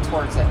work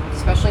towards it,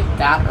 especially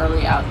that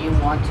early out. You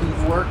want to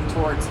work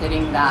towards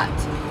hitting that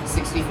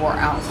 64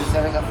 ounces.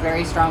 There's a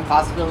very strong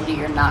possibility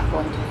you're not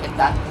going to hit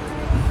that.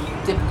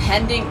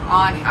 Depending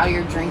on how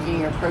you're drinking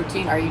your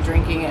protein, are you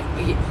drinking it?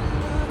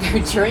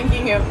 You're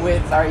drinking it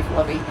with, sorry,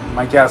 Fluffy.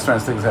 My cat's trying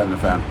to stick his head in the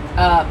fan.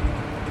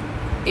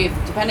 If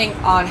depending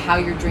on how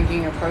you're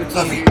drinking your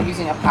protein, if you're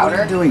using a powder, what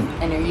are you doing?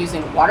 And you're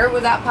using water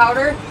with that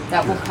powder,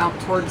 that will count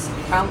towards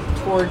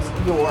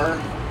your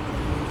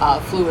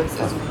fluids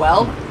as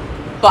well.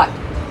 But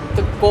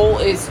the goal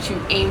is to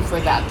aim for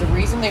that. The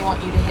reason they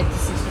want you to hit the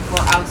 64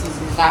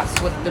 ounces is that's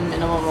what the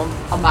minimum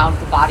amount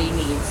the body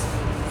needs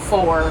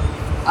for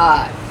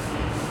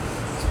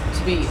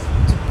to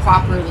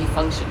properly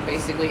function.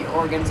 Basically, your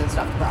organs and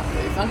stuff to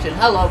properly function.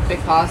 Hello, Big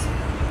Paws.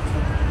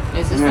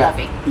 This is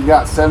Fluffy. He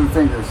got 7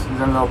 fingers. He's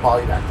a little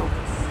polydactyl.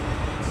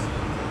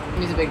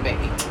 He's a big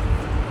baby.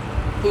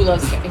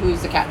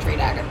 Who's the cat trade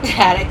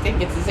addict and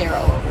gets his hair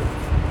all over.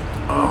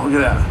 Oh,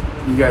 look at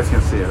that. You guys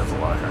can see it. That's a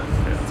lot of hair.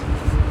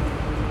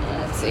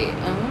 Yeah, Let's see.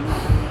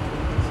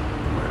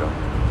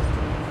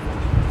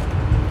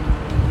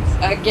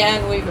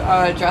 Again, we've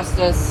addressed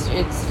this.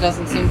 It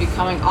doesn't seem to be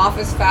coming off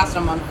as fast.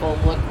 I'm on full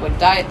liquid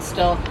diet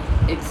still.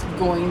 It's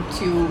going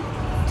to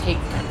take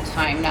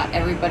time. Not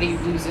everybody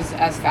loses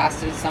as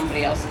fast as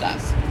somebody else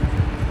does.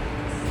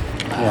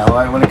 Yeah,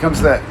 well, when it comes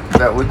to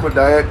that liquid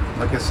diet,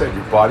 like I said,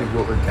 your body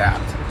will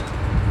adapt.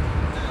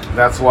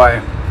 That's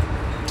why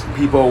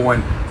people,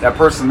 when that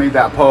person made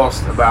that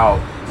post about,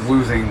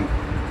 losing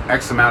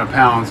X amount of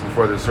pounds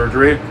before their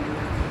surgery,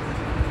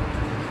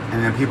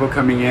 and then people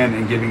coming in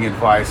and giving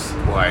advice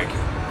like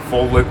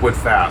full liquid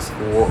fast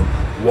or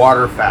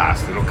water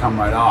fast, it'll come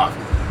right off.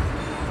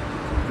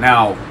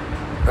 Now,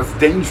 that's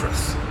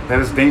dangerous. That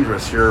is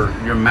dangerous. You're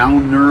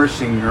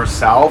malnourishing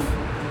yourself,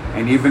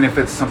 and even if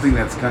it's something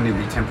that's going to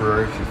be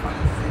temporary,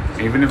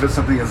 even if it's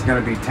something that's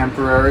going to be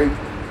temporary,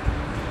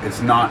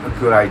 it's not a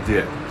good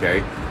idea,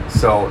 okay?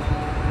 So,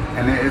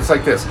 and it's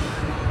like this.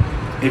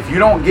 If you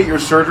don't get your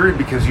surgery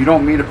because you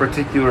don't meet a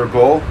particular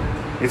goal,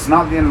 it's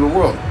not the end of the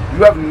world.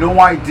 You have no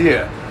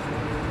idea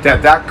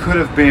that could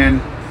have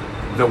been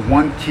the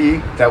one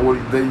key that you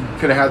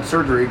could have had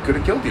surgery, could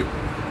have killed you.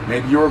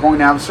 Maybe you were going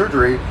to have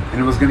surgery and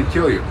it was going to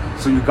kill you.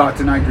 So you got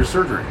denied your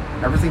surgery.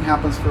 Everything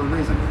happens for a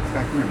reason.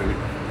 Come here, baby.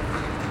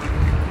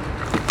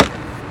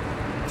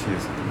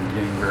 Jeez, I'm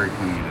getting very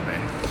clingy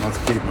today. Let's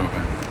keep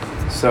moving.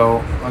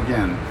 So,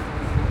 again,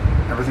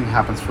 everything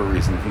happens for a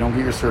reason. If you don't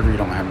get your surgery, you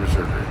don't have your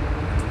surgery.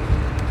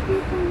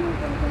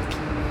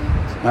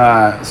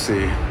 Let's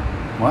see.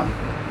 What?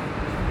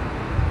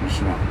 What does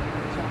she want?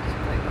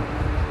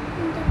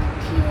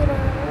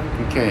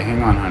 Okay,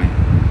 hang on, honey.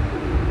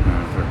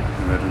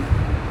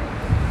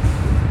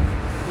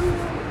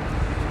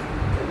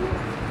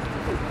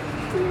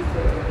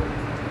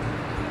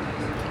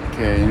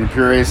 Okay, in the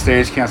puree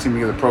stage, can't seem to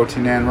get the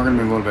protein in. We're going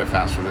to be a little bit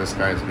faster. This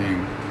guy's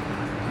being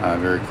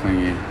very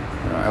clingy.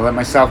 I let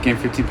myself gain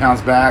 15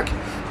 pounds back.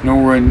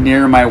 Nowhere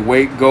near my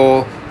weight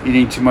goal.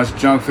 Eating too much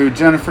junk food.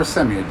 Jennifer,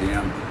 send me a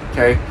DM.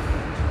 Okay?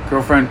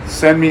 Girlfriend,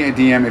 send me a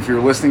DM. If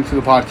you're listening to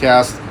the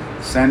podcast,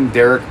 send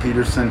Derek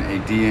Peterson a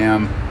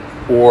DM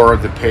or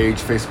the page,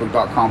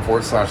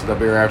 facebook.com/The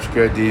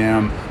Bariatric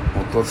DM.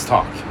 Well, let's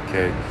talk.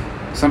 Okay?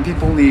 Some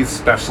people need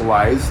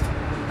specialized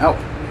help.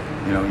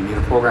 You know, you need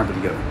a program put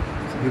together.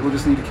 Some people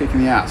just need a kick in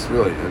the ass,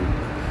 really.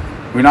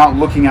 We're not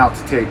looking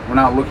to take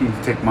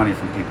money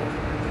from people.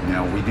 You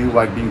know, we do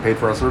like being paid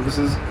for our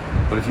services,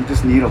 but if you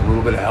just need a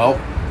little bit of help,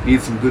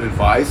 need some good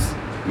advice,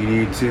 you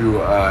need to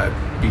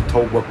be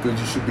told what foods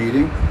you should be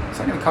eating, it's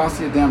not going to cost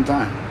you a damn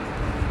time.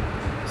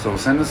 So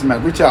send us a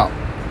message. Reach out.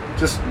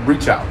 Just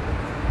reach out.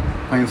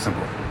 Plain and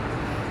simple.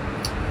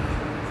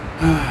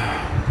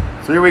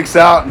 3 weeks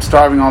out, I'm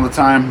starving all the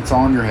time. It's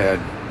all in your head.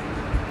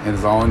 It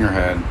is all in your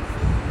head.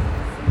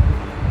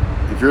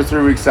 If you're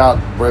 3 weeks out,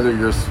 whether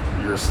you're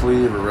a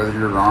sleeve or whether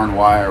you're an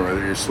RNY or whether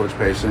you're a switch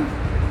patient,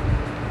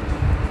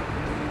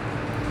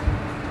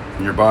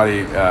 your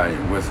body,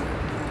 with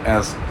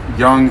as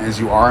young as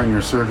you are in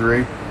your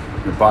surgery,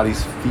 your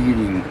body's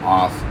feeding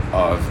off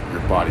of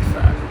your body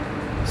fat.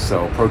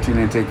 So protein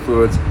intake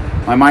fluids.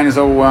 My mind is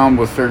overwhelmed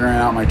with figuring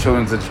out my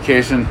children's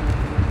education.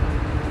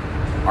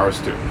 Ours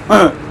too.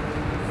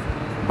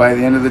 By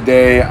the end of the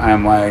day,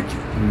 I'm like,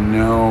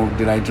 no,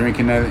 did I drink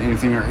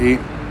anything or eat?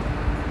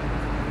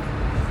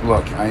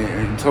 Look, I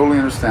totally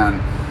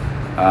understand.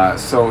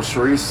 So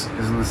Charisse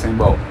is in the same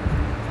boat.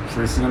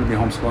 Charisse is going to be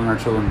homeschooling our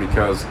children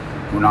because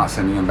we're not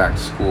sending them back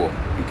to school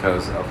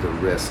because of the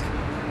risk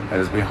that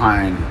is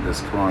behind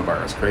this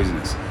coronavirus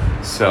craziness.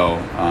 So,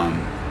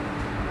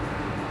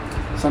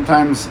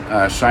 sometimes,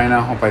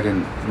 Shaina, hope I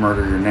didn't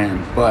murder your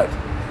name, but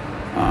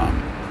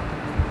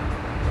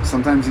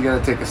sometimes you got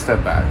to take a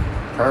step back,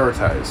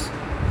 prioritize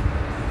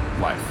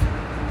life.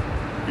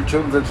 Your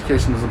children's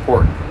education is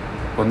important,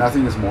 but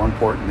nothing is more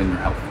important than your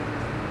health.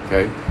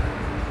 Okay?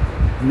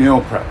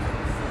 Meal prep.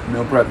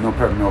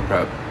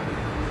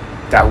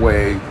 That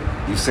way,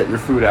 you set your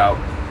food out,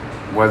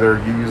 whether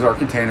you use our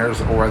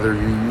containers or whether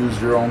you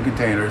use your own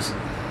containers.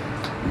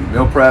 You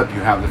meal prep, you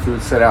have the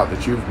food set out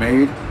that you've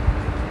made.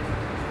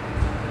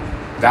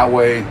 That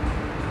way,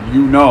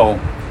 you know,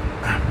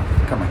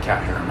 I've got my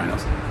cat hair on my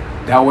nose.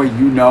 That way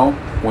you know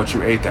what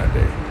you ate that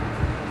day.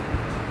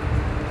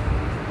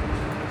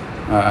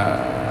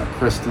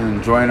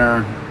 Kristen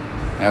Joyner,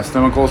 I have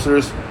stomach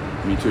ulcers.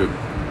 Me too.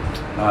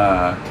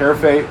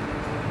 Carafate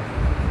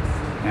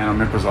and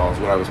omeprazole is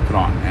what I was put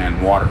on,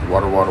 and water.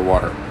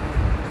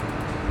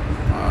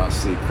 Let's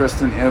see,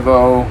 Kristen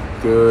Ivo,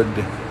 good,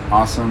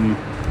 awesome,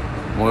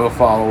 loyal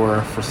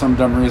follower. For some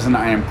dumb reason,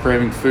 I am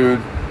craving food.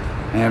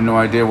 I have no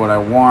idea what I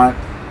want.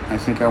 I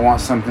think I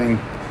want something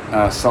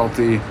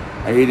salty.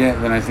 I eat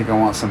it, then I think I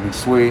want something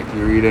sweet.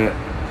 You eat it.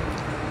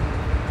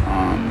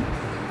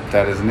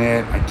 That isn't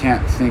it. I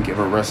can't think of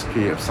a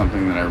recipe of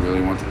something that I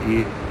really want to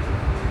eat.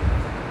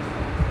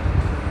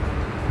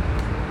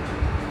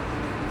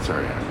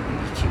 Sorry,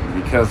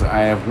 because I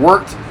have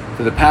worked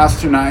for the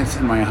past 2 nights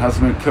and my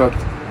husband cooked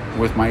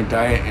with my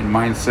diet and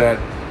mindset.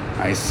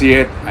 I see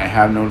it. I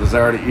have no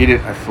desire to eat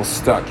it. I feel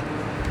stuck.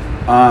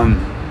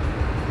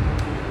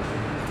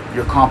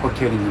 You're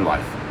complicating your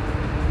life.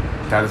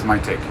 That is my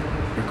take.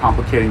 You're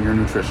complicating your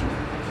nutrition.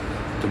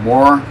 The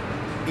more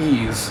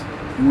ease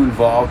you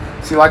involve,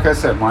 see, like I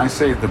said, when I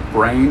say the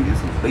brain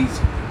is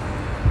lazy,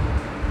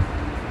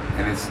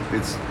 and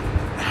it's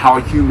how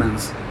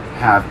humans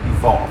have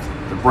evolved.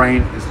 The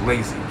brain is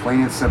lazy,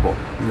 plain and simple,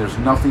 and there's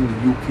nothing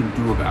you can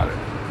do about it.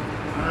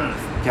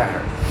 Cat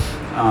hair.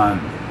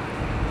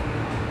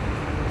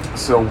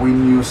 So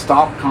when you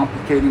stop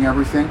complicating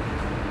everything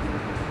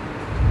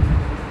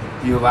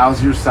He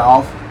allows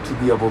yourself to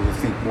be able to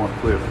think more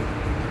clearly.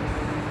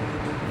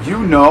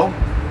 You know,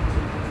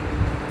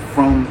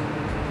 from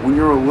when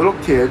you're a little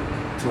kid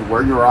to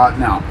where you're at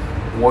now,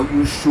 what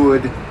you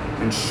should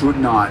and should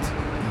not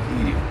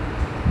be eating.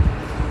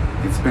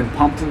 It's been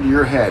pumped into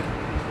your head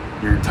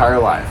your entire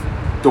life.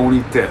 Don't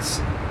eat this,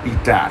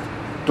 eat that.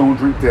 Don't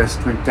drink this,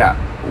 drink that.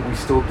 But we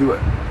still do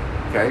it.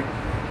 Okay?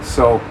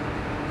 So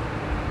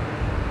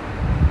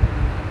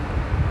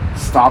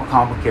stop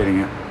complicating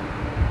it.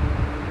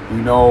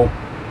 You know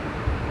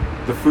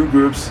the food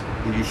groups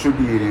that you should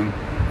be eating.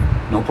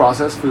 No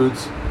processed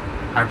foods,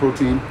 high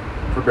protein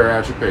for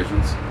bariatric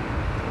patients,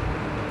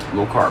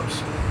 low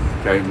carbs.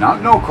 Okay,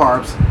 not no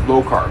carbs,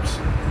 low carbs.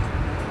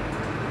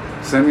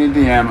 Send me a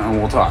DM and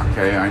we'll talk.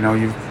 Okay, I know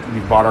you've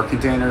bought our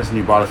containers and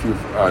you bought a few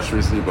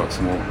Sharice books,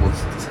 and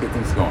let's get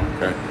things going.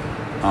 Okay,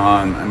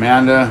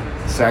 Amanda,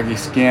 saggy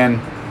skin.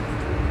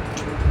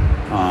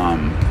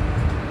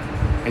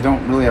 I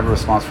don't really have a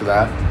response for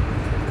that.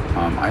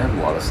 I have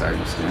a lot of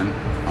saggy skin.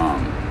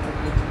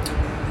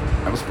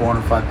 I was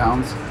 405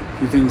 pounds. A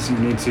few things you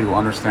need to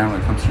understand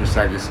when it comes to your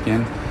saggy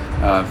skin.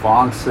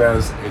 Vaughn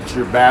says it's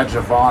your badge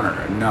of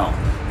honor. No.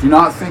 Do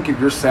not think of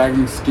your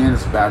sagging skin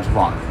as a badge of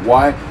honor.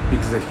 Why?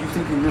 Because if you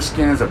think of your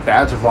skin as a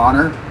badge of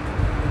honor,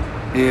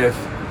 if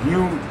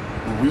you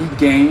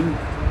regain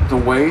the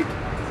weight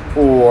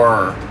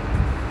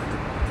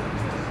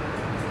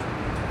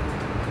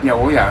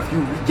if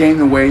you regain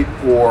the weight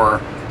or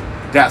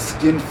that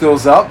skin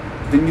fills up,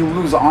 then you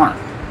lose honor.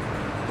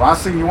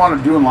 Last thing you want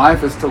to do in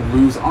life is to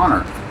lose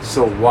honor.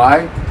 So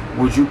why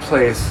would you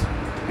place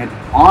an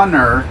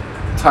honor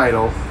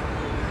title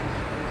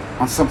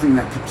on something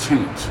that could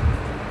change?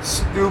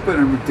 Stupid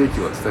and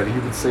ridiculous that he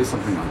would say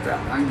something like that.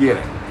 I get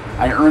it.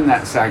 I earned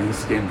that sagging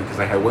skin because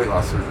I had weight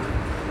loss surgery.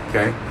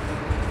 Okay?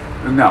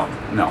 No,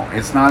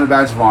 it's not a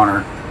badge of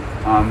honor.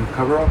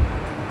 Cover up.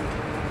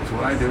 That's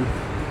what I do.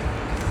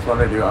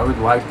 I would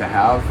like to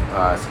have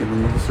skin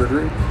removal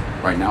surgery.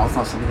 Right now, it's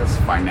not something that's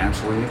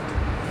financially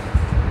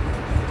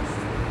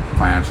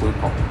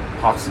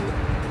possible.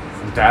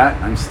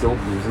 That I'm still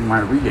losing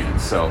my regain.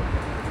 So,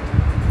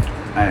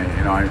 I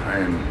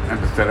am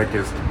empathetic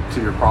as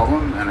to your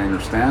problem, and I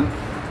understand,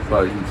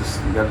 but you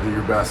got to do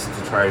your best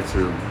to try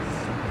to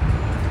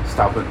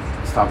stop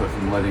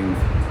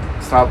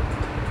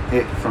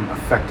it from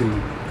affecting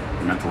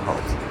your mental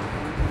health.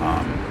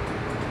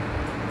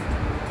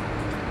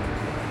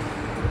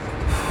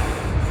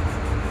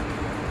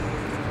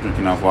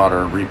 Drinking enough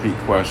water, repeat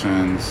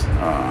questions.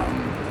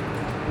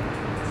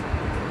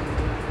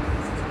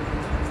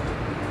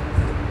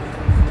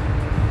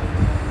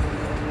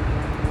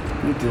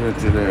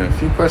 A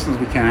few questions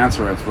we can't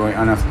answer. It's really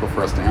unethical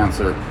for us to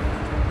answer.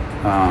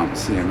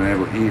 I've been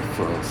able to eat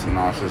for some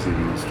nauseous,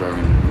 even though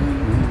struggling.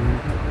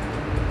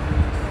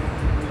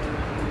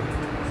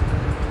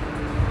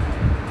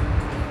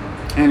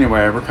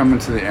 Anyway, we're coming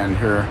to the end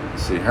here.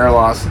 Let's see, hair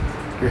loss.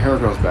 Your hair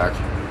goes back.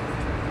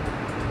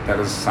 That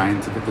is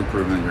scientifically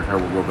proven that your hair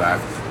will go back.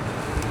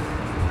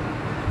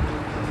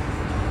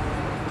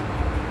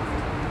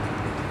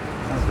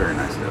 That's very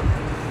nice, dude.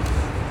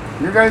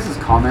 Your guys'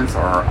 comments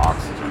are our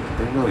oxygen.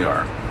 They really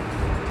are.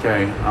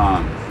 Okay,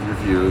 your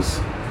views,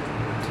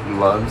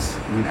 loves,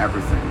 mean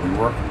everything. We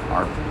work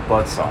our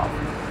butts off.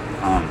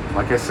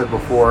 Like I said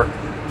before,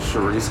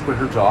 Sharice quit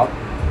her job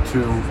to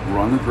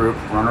run the group,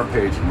 run our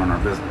page, and run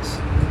our business.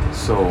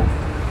 So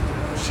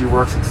she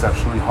works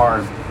exceptionally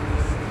hard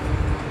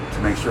to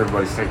make sure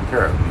everybody's taken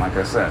care of. And like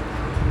I said,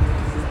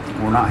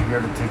 we're not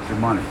here to take your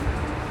money.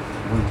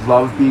 We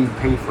love being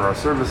paid for our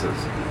services.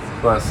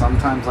 But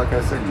sometimes, like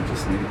I said, you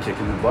just need a kick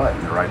in the butt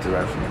in the right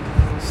direction.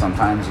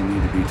 Sometimes you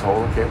need to be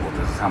told, okay, well,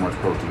 this is how much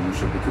protein you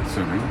should be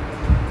consuming.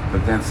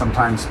 But then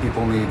sometimes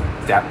people need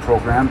that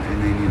program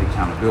and they need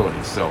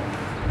accountability. So,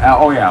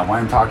 when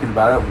I'm talking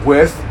about it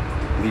with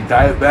the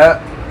Diet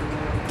Bet,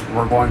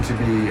 we're going to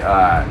be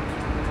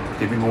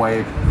giving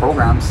away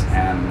programs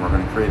and we're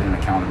going to create an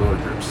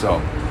accountability group.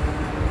 So,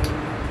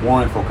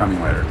 more info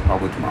coming later,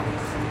 probably tomorrow.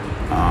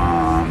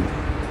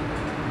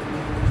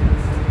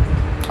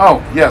 Oh,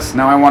 yes,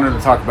 now I wanted to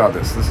talk about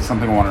this. This is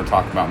something I wanted to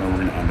talk about, and then we're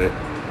going to end it.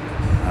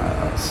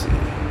 Let's see.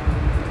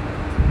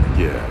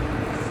 Yeah.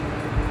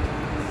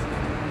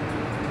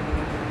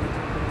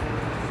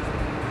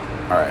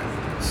 Alright,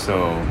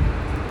 so...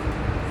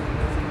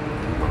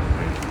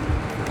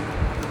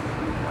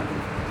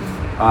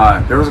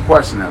 there was a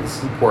question now, this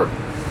is important,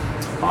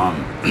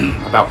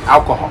 about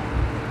alcohol.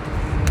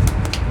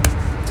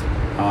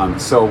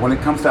 So when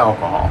it comes to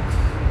alcohol,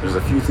 there's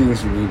a few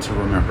things you need to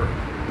remember.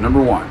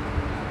 Number one,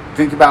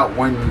 think about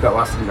when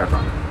last time you got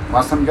drunk.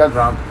 Last time you got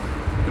drunk,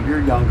 if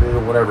you're younger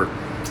or whatever,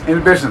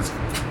 inhibitions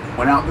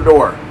went out the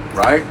door,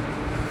 right?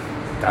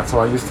 That's how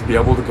I used to be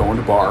able to go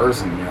into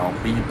bars and,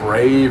 be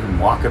brave and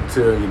walk up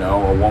to,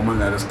 a woman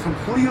that is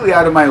completely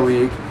out of my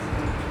league.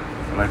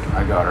 Like,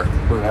 I got her,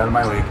 completely out of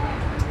my league.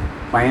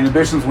 My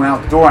inhibitions went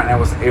out the door and I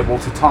was able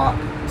to talk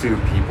to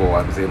people.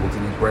 I was able to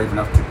be brave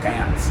enough to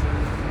dance.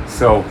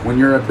 So when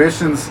your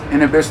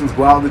inhibitions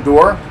go out the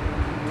door,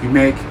 you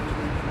make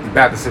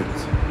bad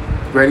decisions.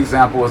 Great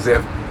example is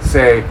if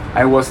say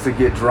I was to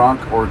get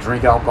drunk or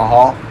drink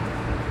alcohol,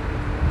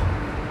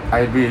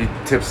 I'd be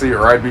tipsy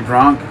or I'd be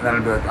drunk, and then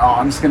I'd be like, oh,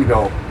 I'm just gonna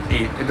go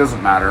eat. It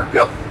doesn't matter.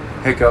 Yep.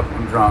 Hiccup,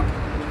 I'm drunk.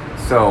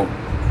 So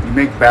you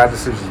make bad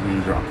decisions when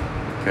you're drunk.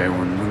 Okay,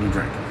 when you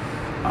drink.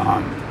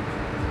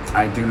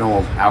 I do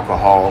know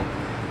alcohol.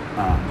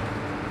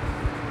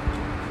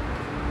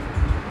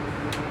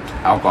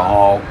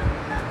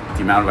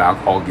 The amount of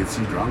alcohol gets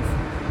you drunk.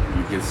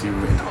 It gets you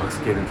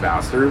intoxicated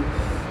faster.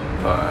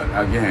 But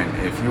again,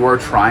 if you are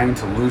trying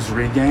to lose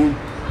regain,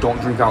 don't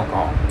drink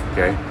alcohol.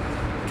 Okay,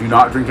 do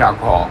not drink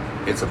alcohol.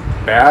 It's a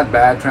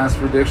bad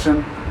transfer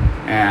addiction,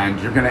 and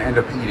you're going to end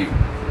up eating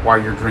while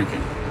you're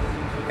drinking,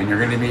 and you're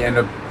going to end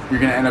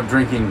up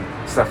drinking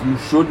stuff you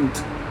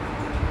shouldn't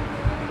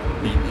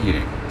be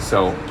eating.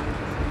 So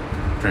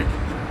drink.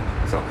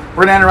 So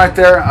we're gonna end it right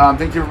there.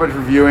 Thank you everybody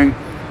for viewing.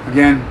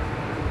 Again,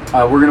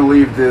 we're gonna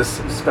leave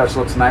this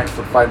special tonight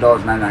for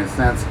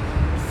 $5.99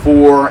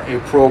 for a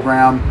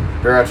program,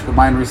 Bariatric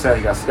Mind Reset.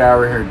 You got Sky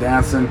over here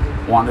dancing,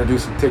 wanting to do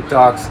some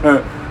TikToks.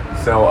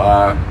 So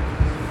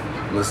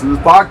listen to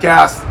this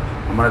podcast.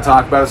 I'm gonna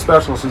talk about a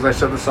special as soon as I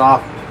shut this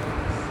off.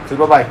 Say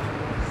bye-bye.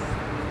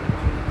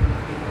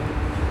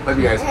 Love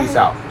you guys. Peace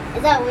out.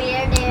 Is that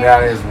weird, dude?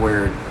 That is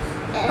weird.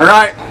 All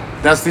right.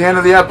 That's the end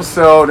of the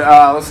episode.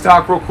 Let's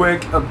talk real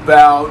quick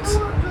about...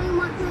 I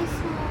want my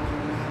phone.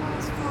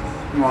 Mom's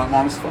phone. You want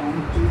Mom's phone?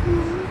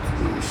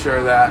 Mm-hmm. Let me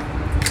share that.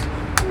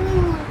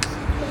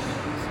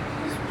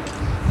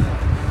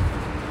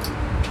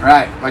 All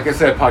right. Like I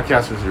said,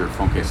 podcasters, your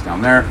phone case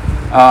down there.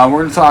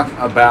 We're going to talk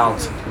about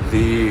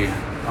the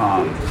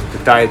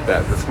diet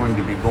bet that's going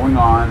to be going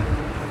on.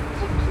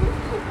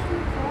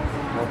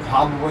 We're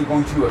probably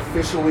going to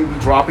officially be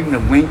dropping the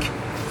link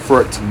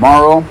for it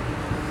tomorrow.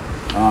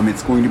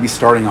 It's going to be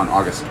starting on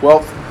August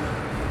 12th.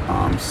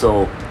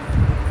 So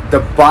the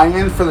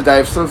buy-in for the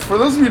diet, so for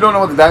those of you who don't know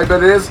what the diet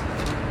bet is,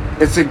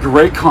 it's a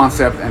great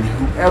concept, and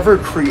whoever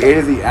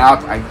created the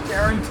app, I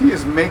guarantee,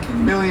 is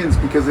making millions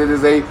because it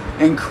is a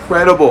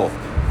incredible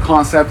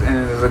concept and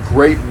it is a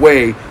great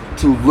way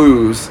to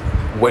lose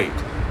weight.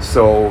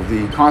 So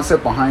the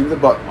concept behind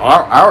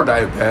our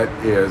diet bet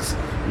is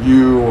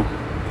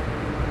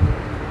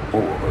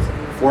what was it?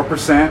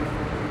 4%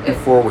 in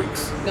 4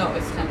 weeks. No,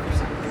 it's 10%.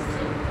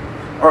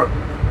 Or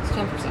It's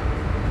 10%.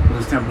 it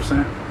was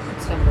 10%?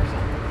 It's 10%.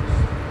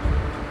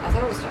 I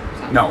thought it was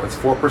 10%. No, it's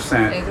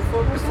 4%. Is it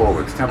 4%? In 4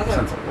 weeks.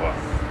 10% is a lot.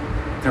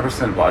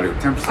 10% body.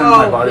 10% of Oh,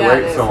 my body yeah,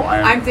 weight. it is. So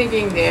I'm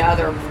thinking the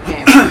other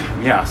game.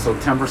 yeah. So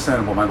 10%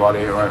 of what my body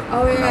weight.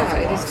 Oh yeah, that's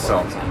a it lot. is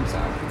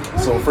 4%.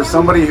 So for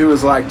somebody who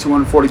is like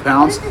 240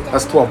 pounds,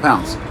 that's 12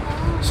 pounds.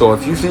 So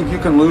if you think you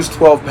can lose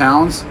 12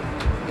 pounds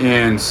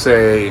in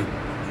say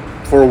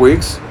 4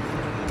 weeks,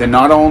 then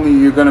not only are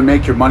you going to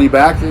make your money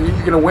back, you're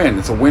going to win.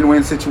 It's a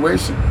win-win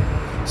situation.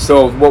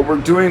 So what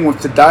we're doing with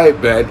the diet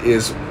bet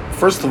is,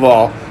 first of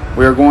all,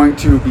 we're going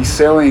to be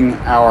selling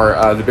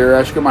our the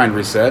Bariatric Mind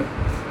Reset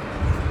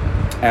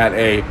at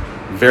a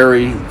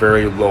very,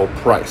 very low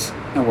price.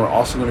 And we're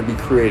also going to be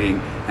creating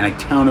an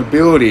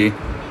accountability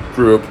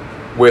group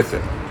with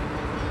it.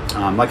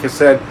 Like I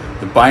said,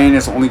 the buy-in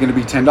is only going to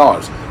be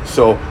 $10.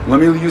 So let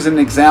me use an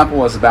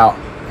example as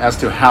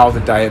to how the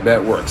diet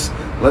bet works.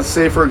 Let's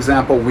say, for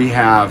example, we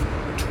have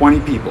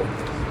 20 people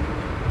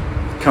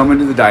come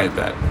into the diet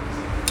bet.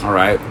 All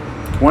right,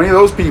 20 of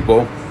those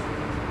people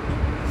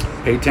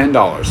pay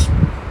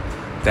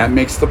 $10. That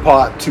makes the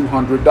pot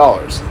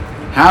 $200.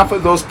 Half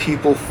of those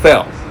people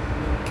fell,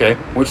 okay,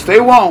 which they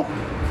won't.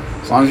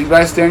 As long as you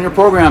guys stay on your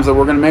programs that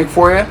we're going to make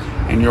for you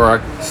and you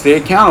stay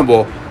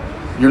accountable,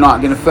 you're not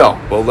going to fail.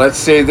 But let's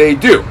say they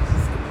do.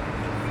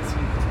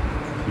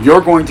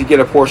 You're going to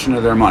get a portion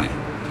of their money.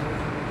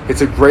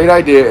 It's a great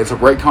idea. It's a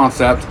great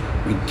concept.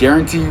 We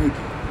guarantee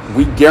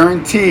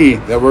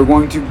that we're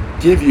going to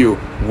give you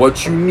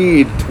what you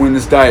need to win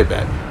this diet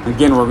bet.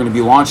 Again, we're going to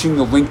be launching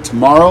the link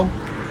tomorrow.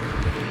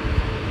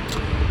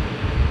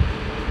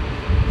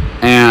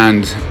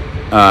 And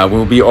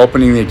we'll be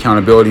opening the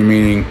accountability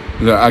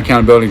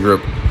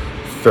group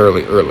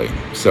fairly early.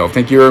 So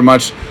thank you very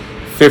much.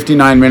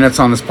 59 minutes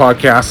on this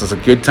podcast is a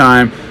good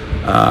time.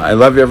 I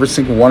love every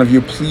single one of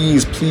you.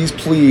 Please, please,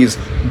 please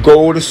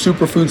go to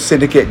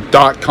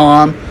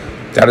superfoodsyndicate.com.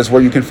 That is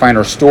where you can find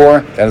our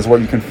store. That is where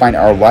you can find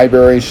our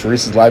library,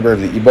 Sharice's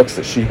library of the ebooks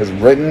that she has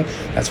written.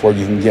 That's where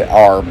you can get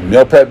our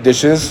meal prep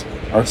dishes,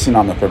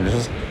 not meal prep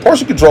dishes,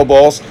 portion control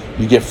bowls.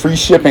 You get free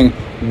shipping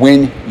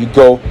when you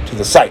go to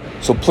the site.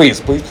 So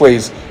please, please,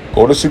 please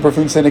go to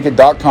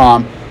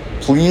superfoodsyndicate.com.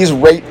 Please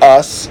rate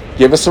us.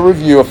 Give us a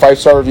review, a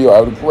 5-star review.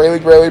 I would greatly,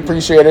 greatly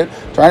appreciate it.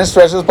 Trying to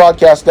stretch this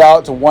podcast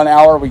out to 1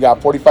 hour. We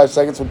got 45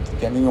 seconds.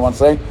 Anything you want to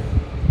say?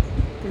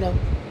 No,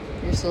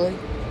 you're silly.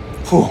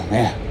 Whew,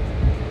 man.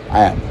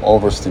 I am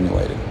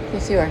overstimulated.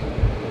 Yes, you are.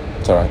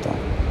 It's all right, though.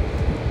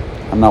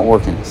 I'm not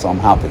working, so I'm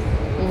happy.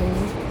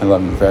 Mm-hmm. I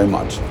love you very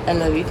much. I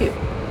love you, too.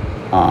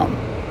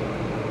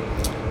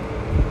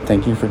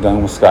 Thank you for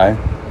dealing with Sky.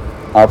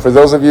 For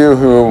those of you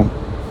who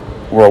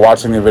were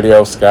watching the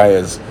video, Sky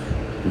is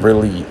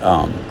really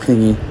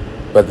clingy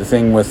But the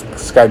thing with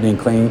sky being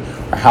clean,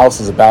 our house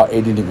is about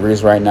 80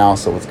 degrees right now,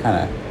 so it's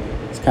kind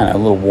of a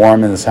little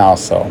warm in this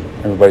house. So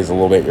everybody's a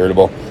little bit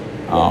irritable,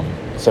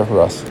 except for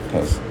us,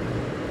 because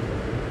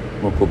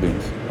we're cool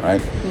beans,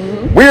 right?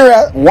 We're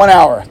at 1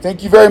 hour.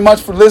 Thank you very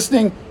much for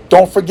listening.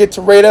 Don't forget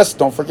to rate us.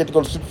 Don't forget to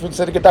go to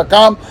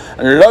superfoodsyndicate.com.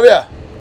 I love ya.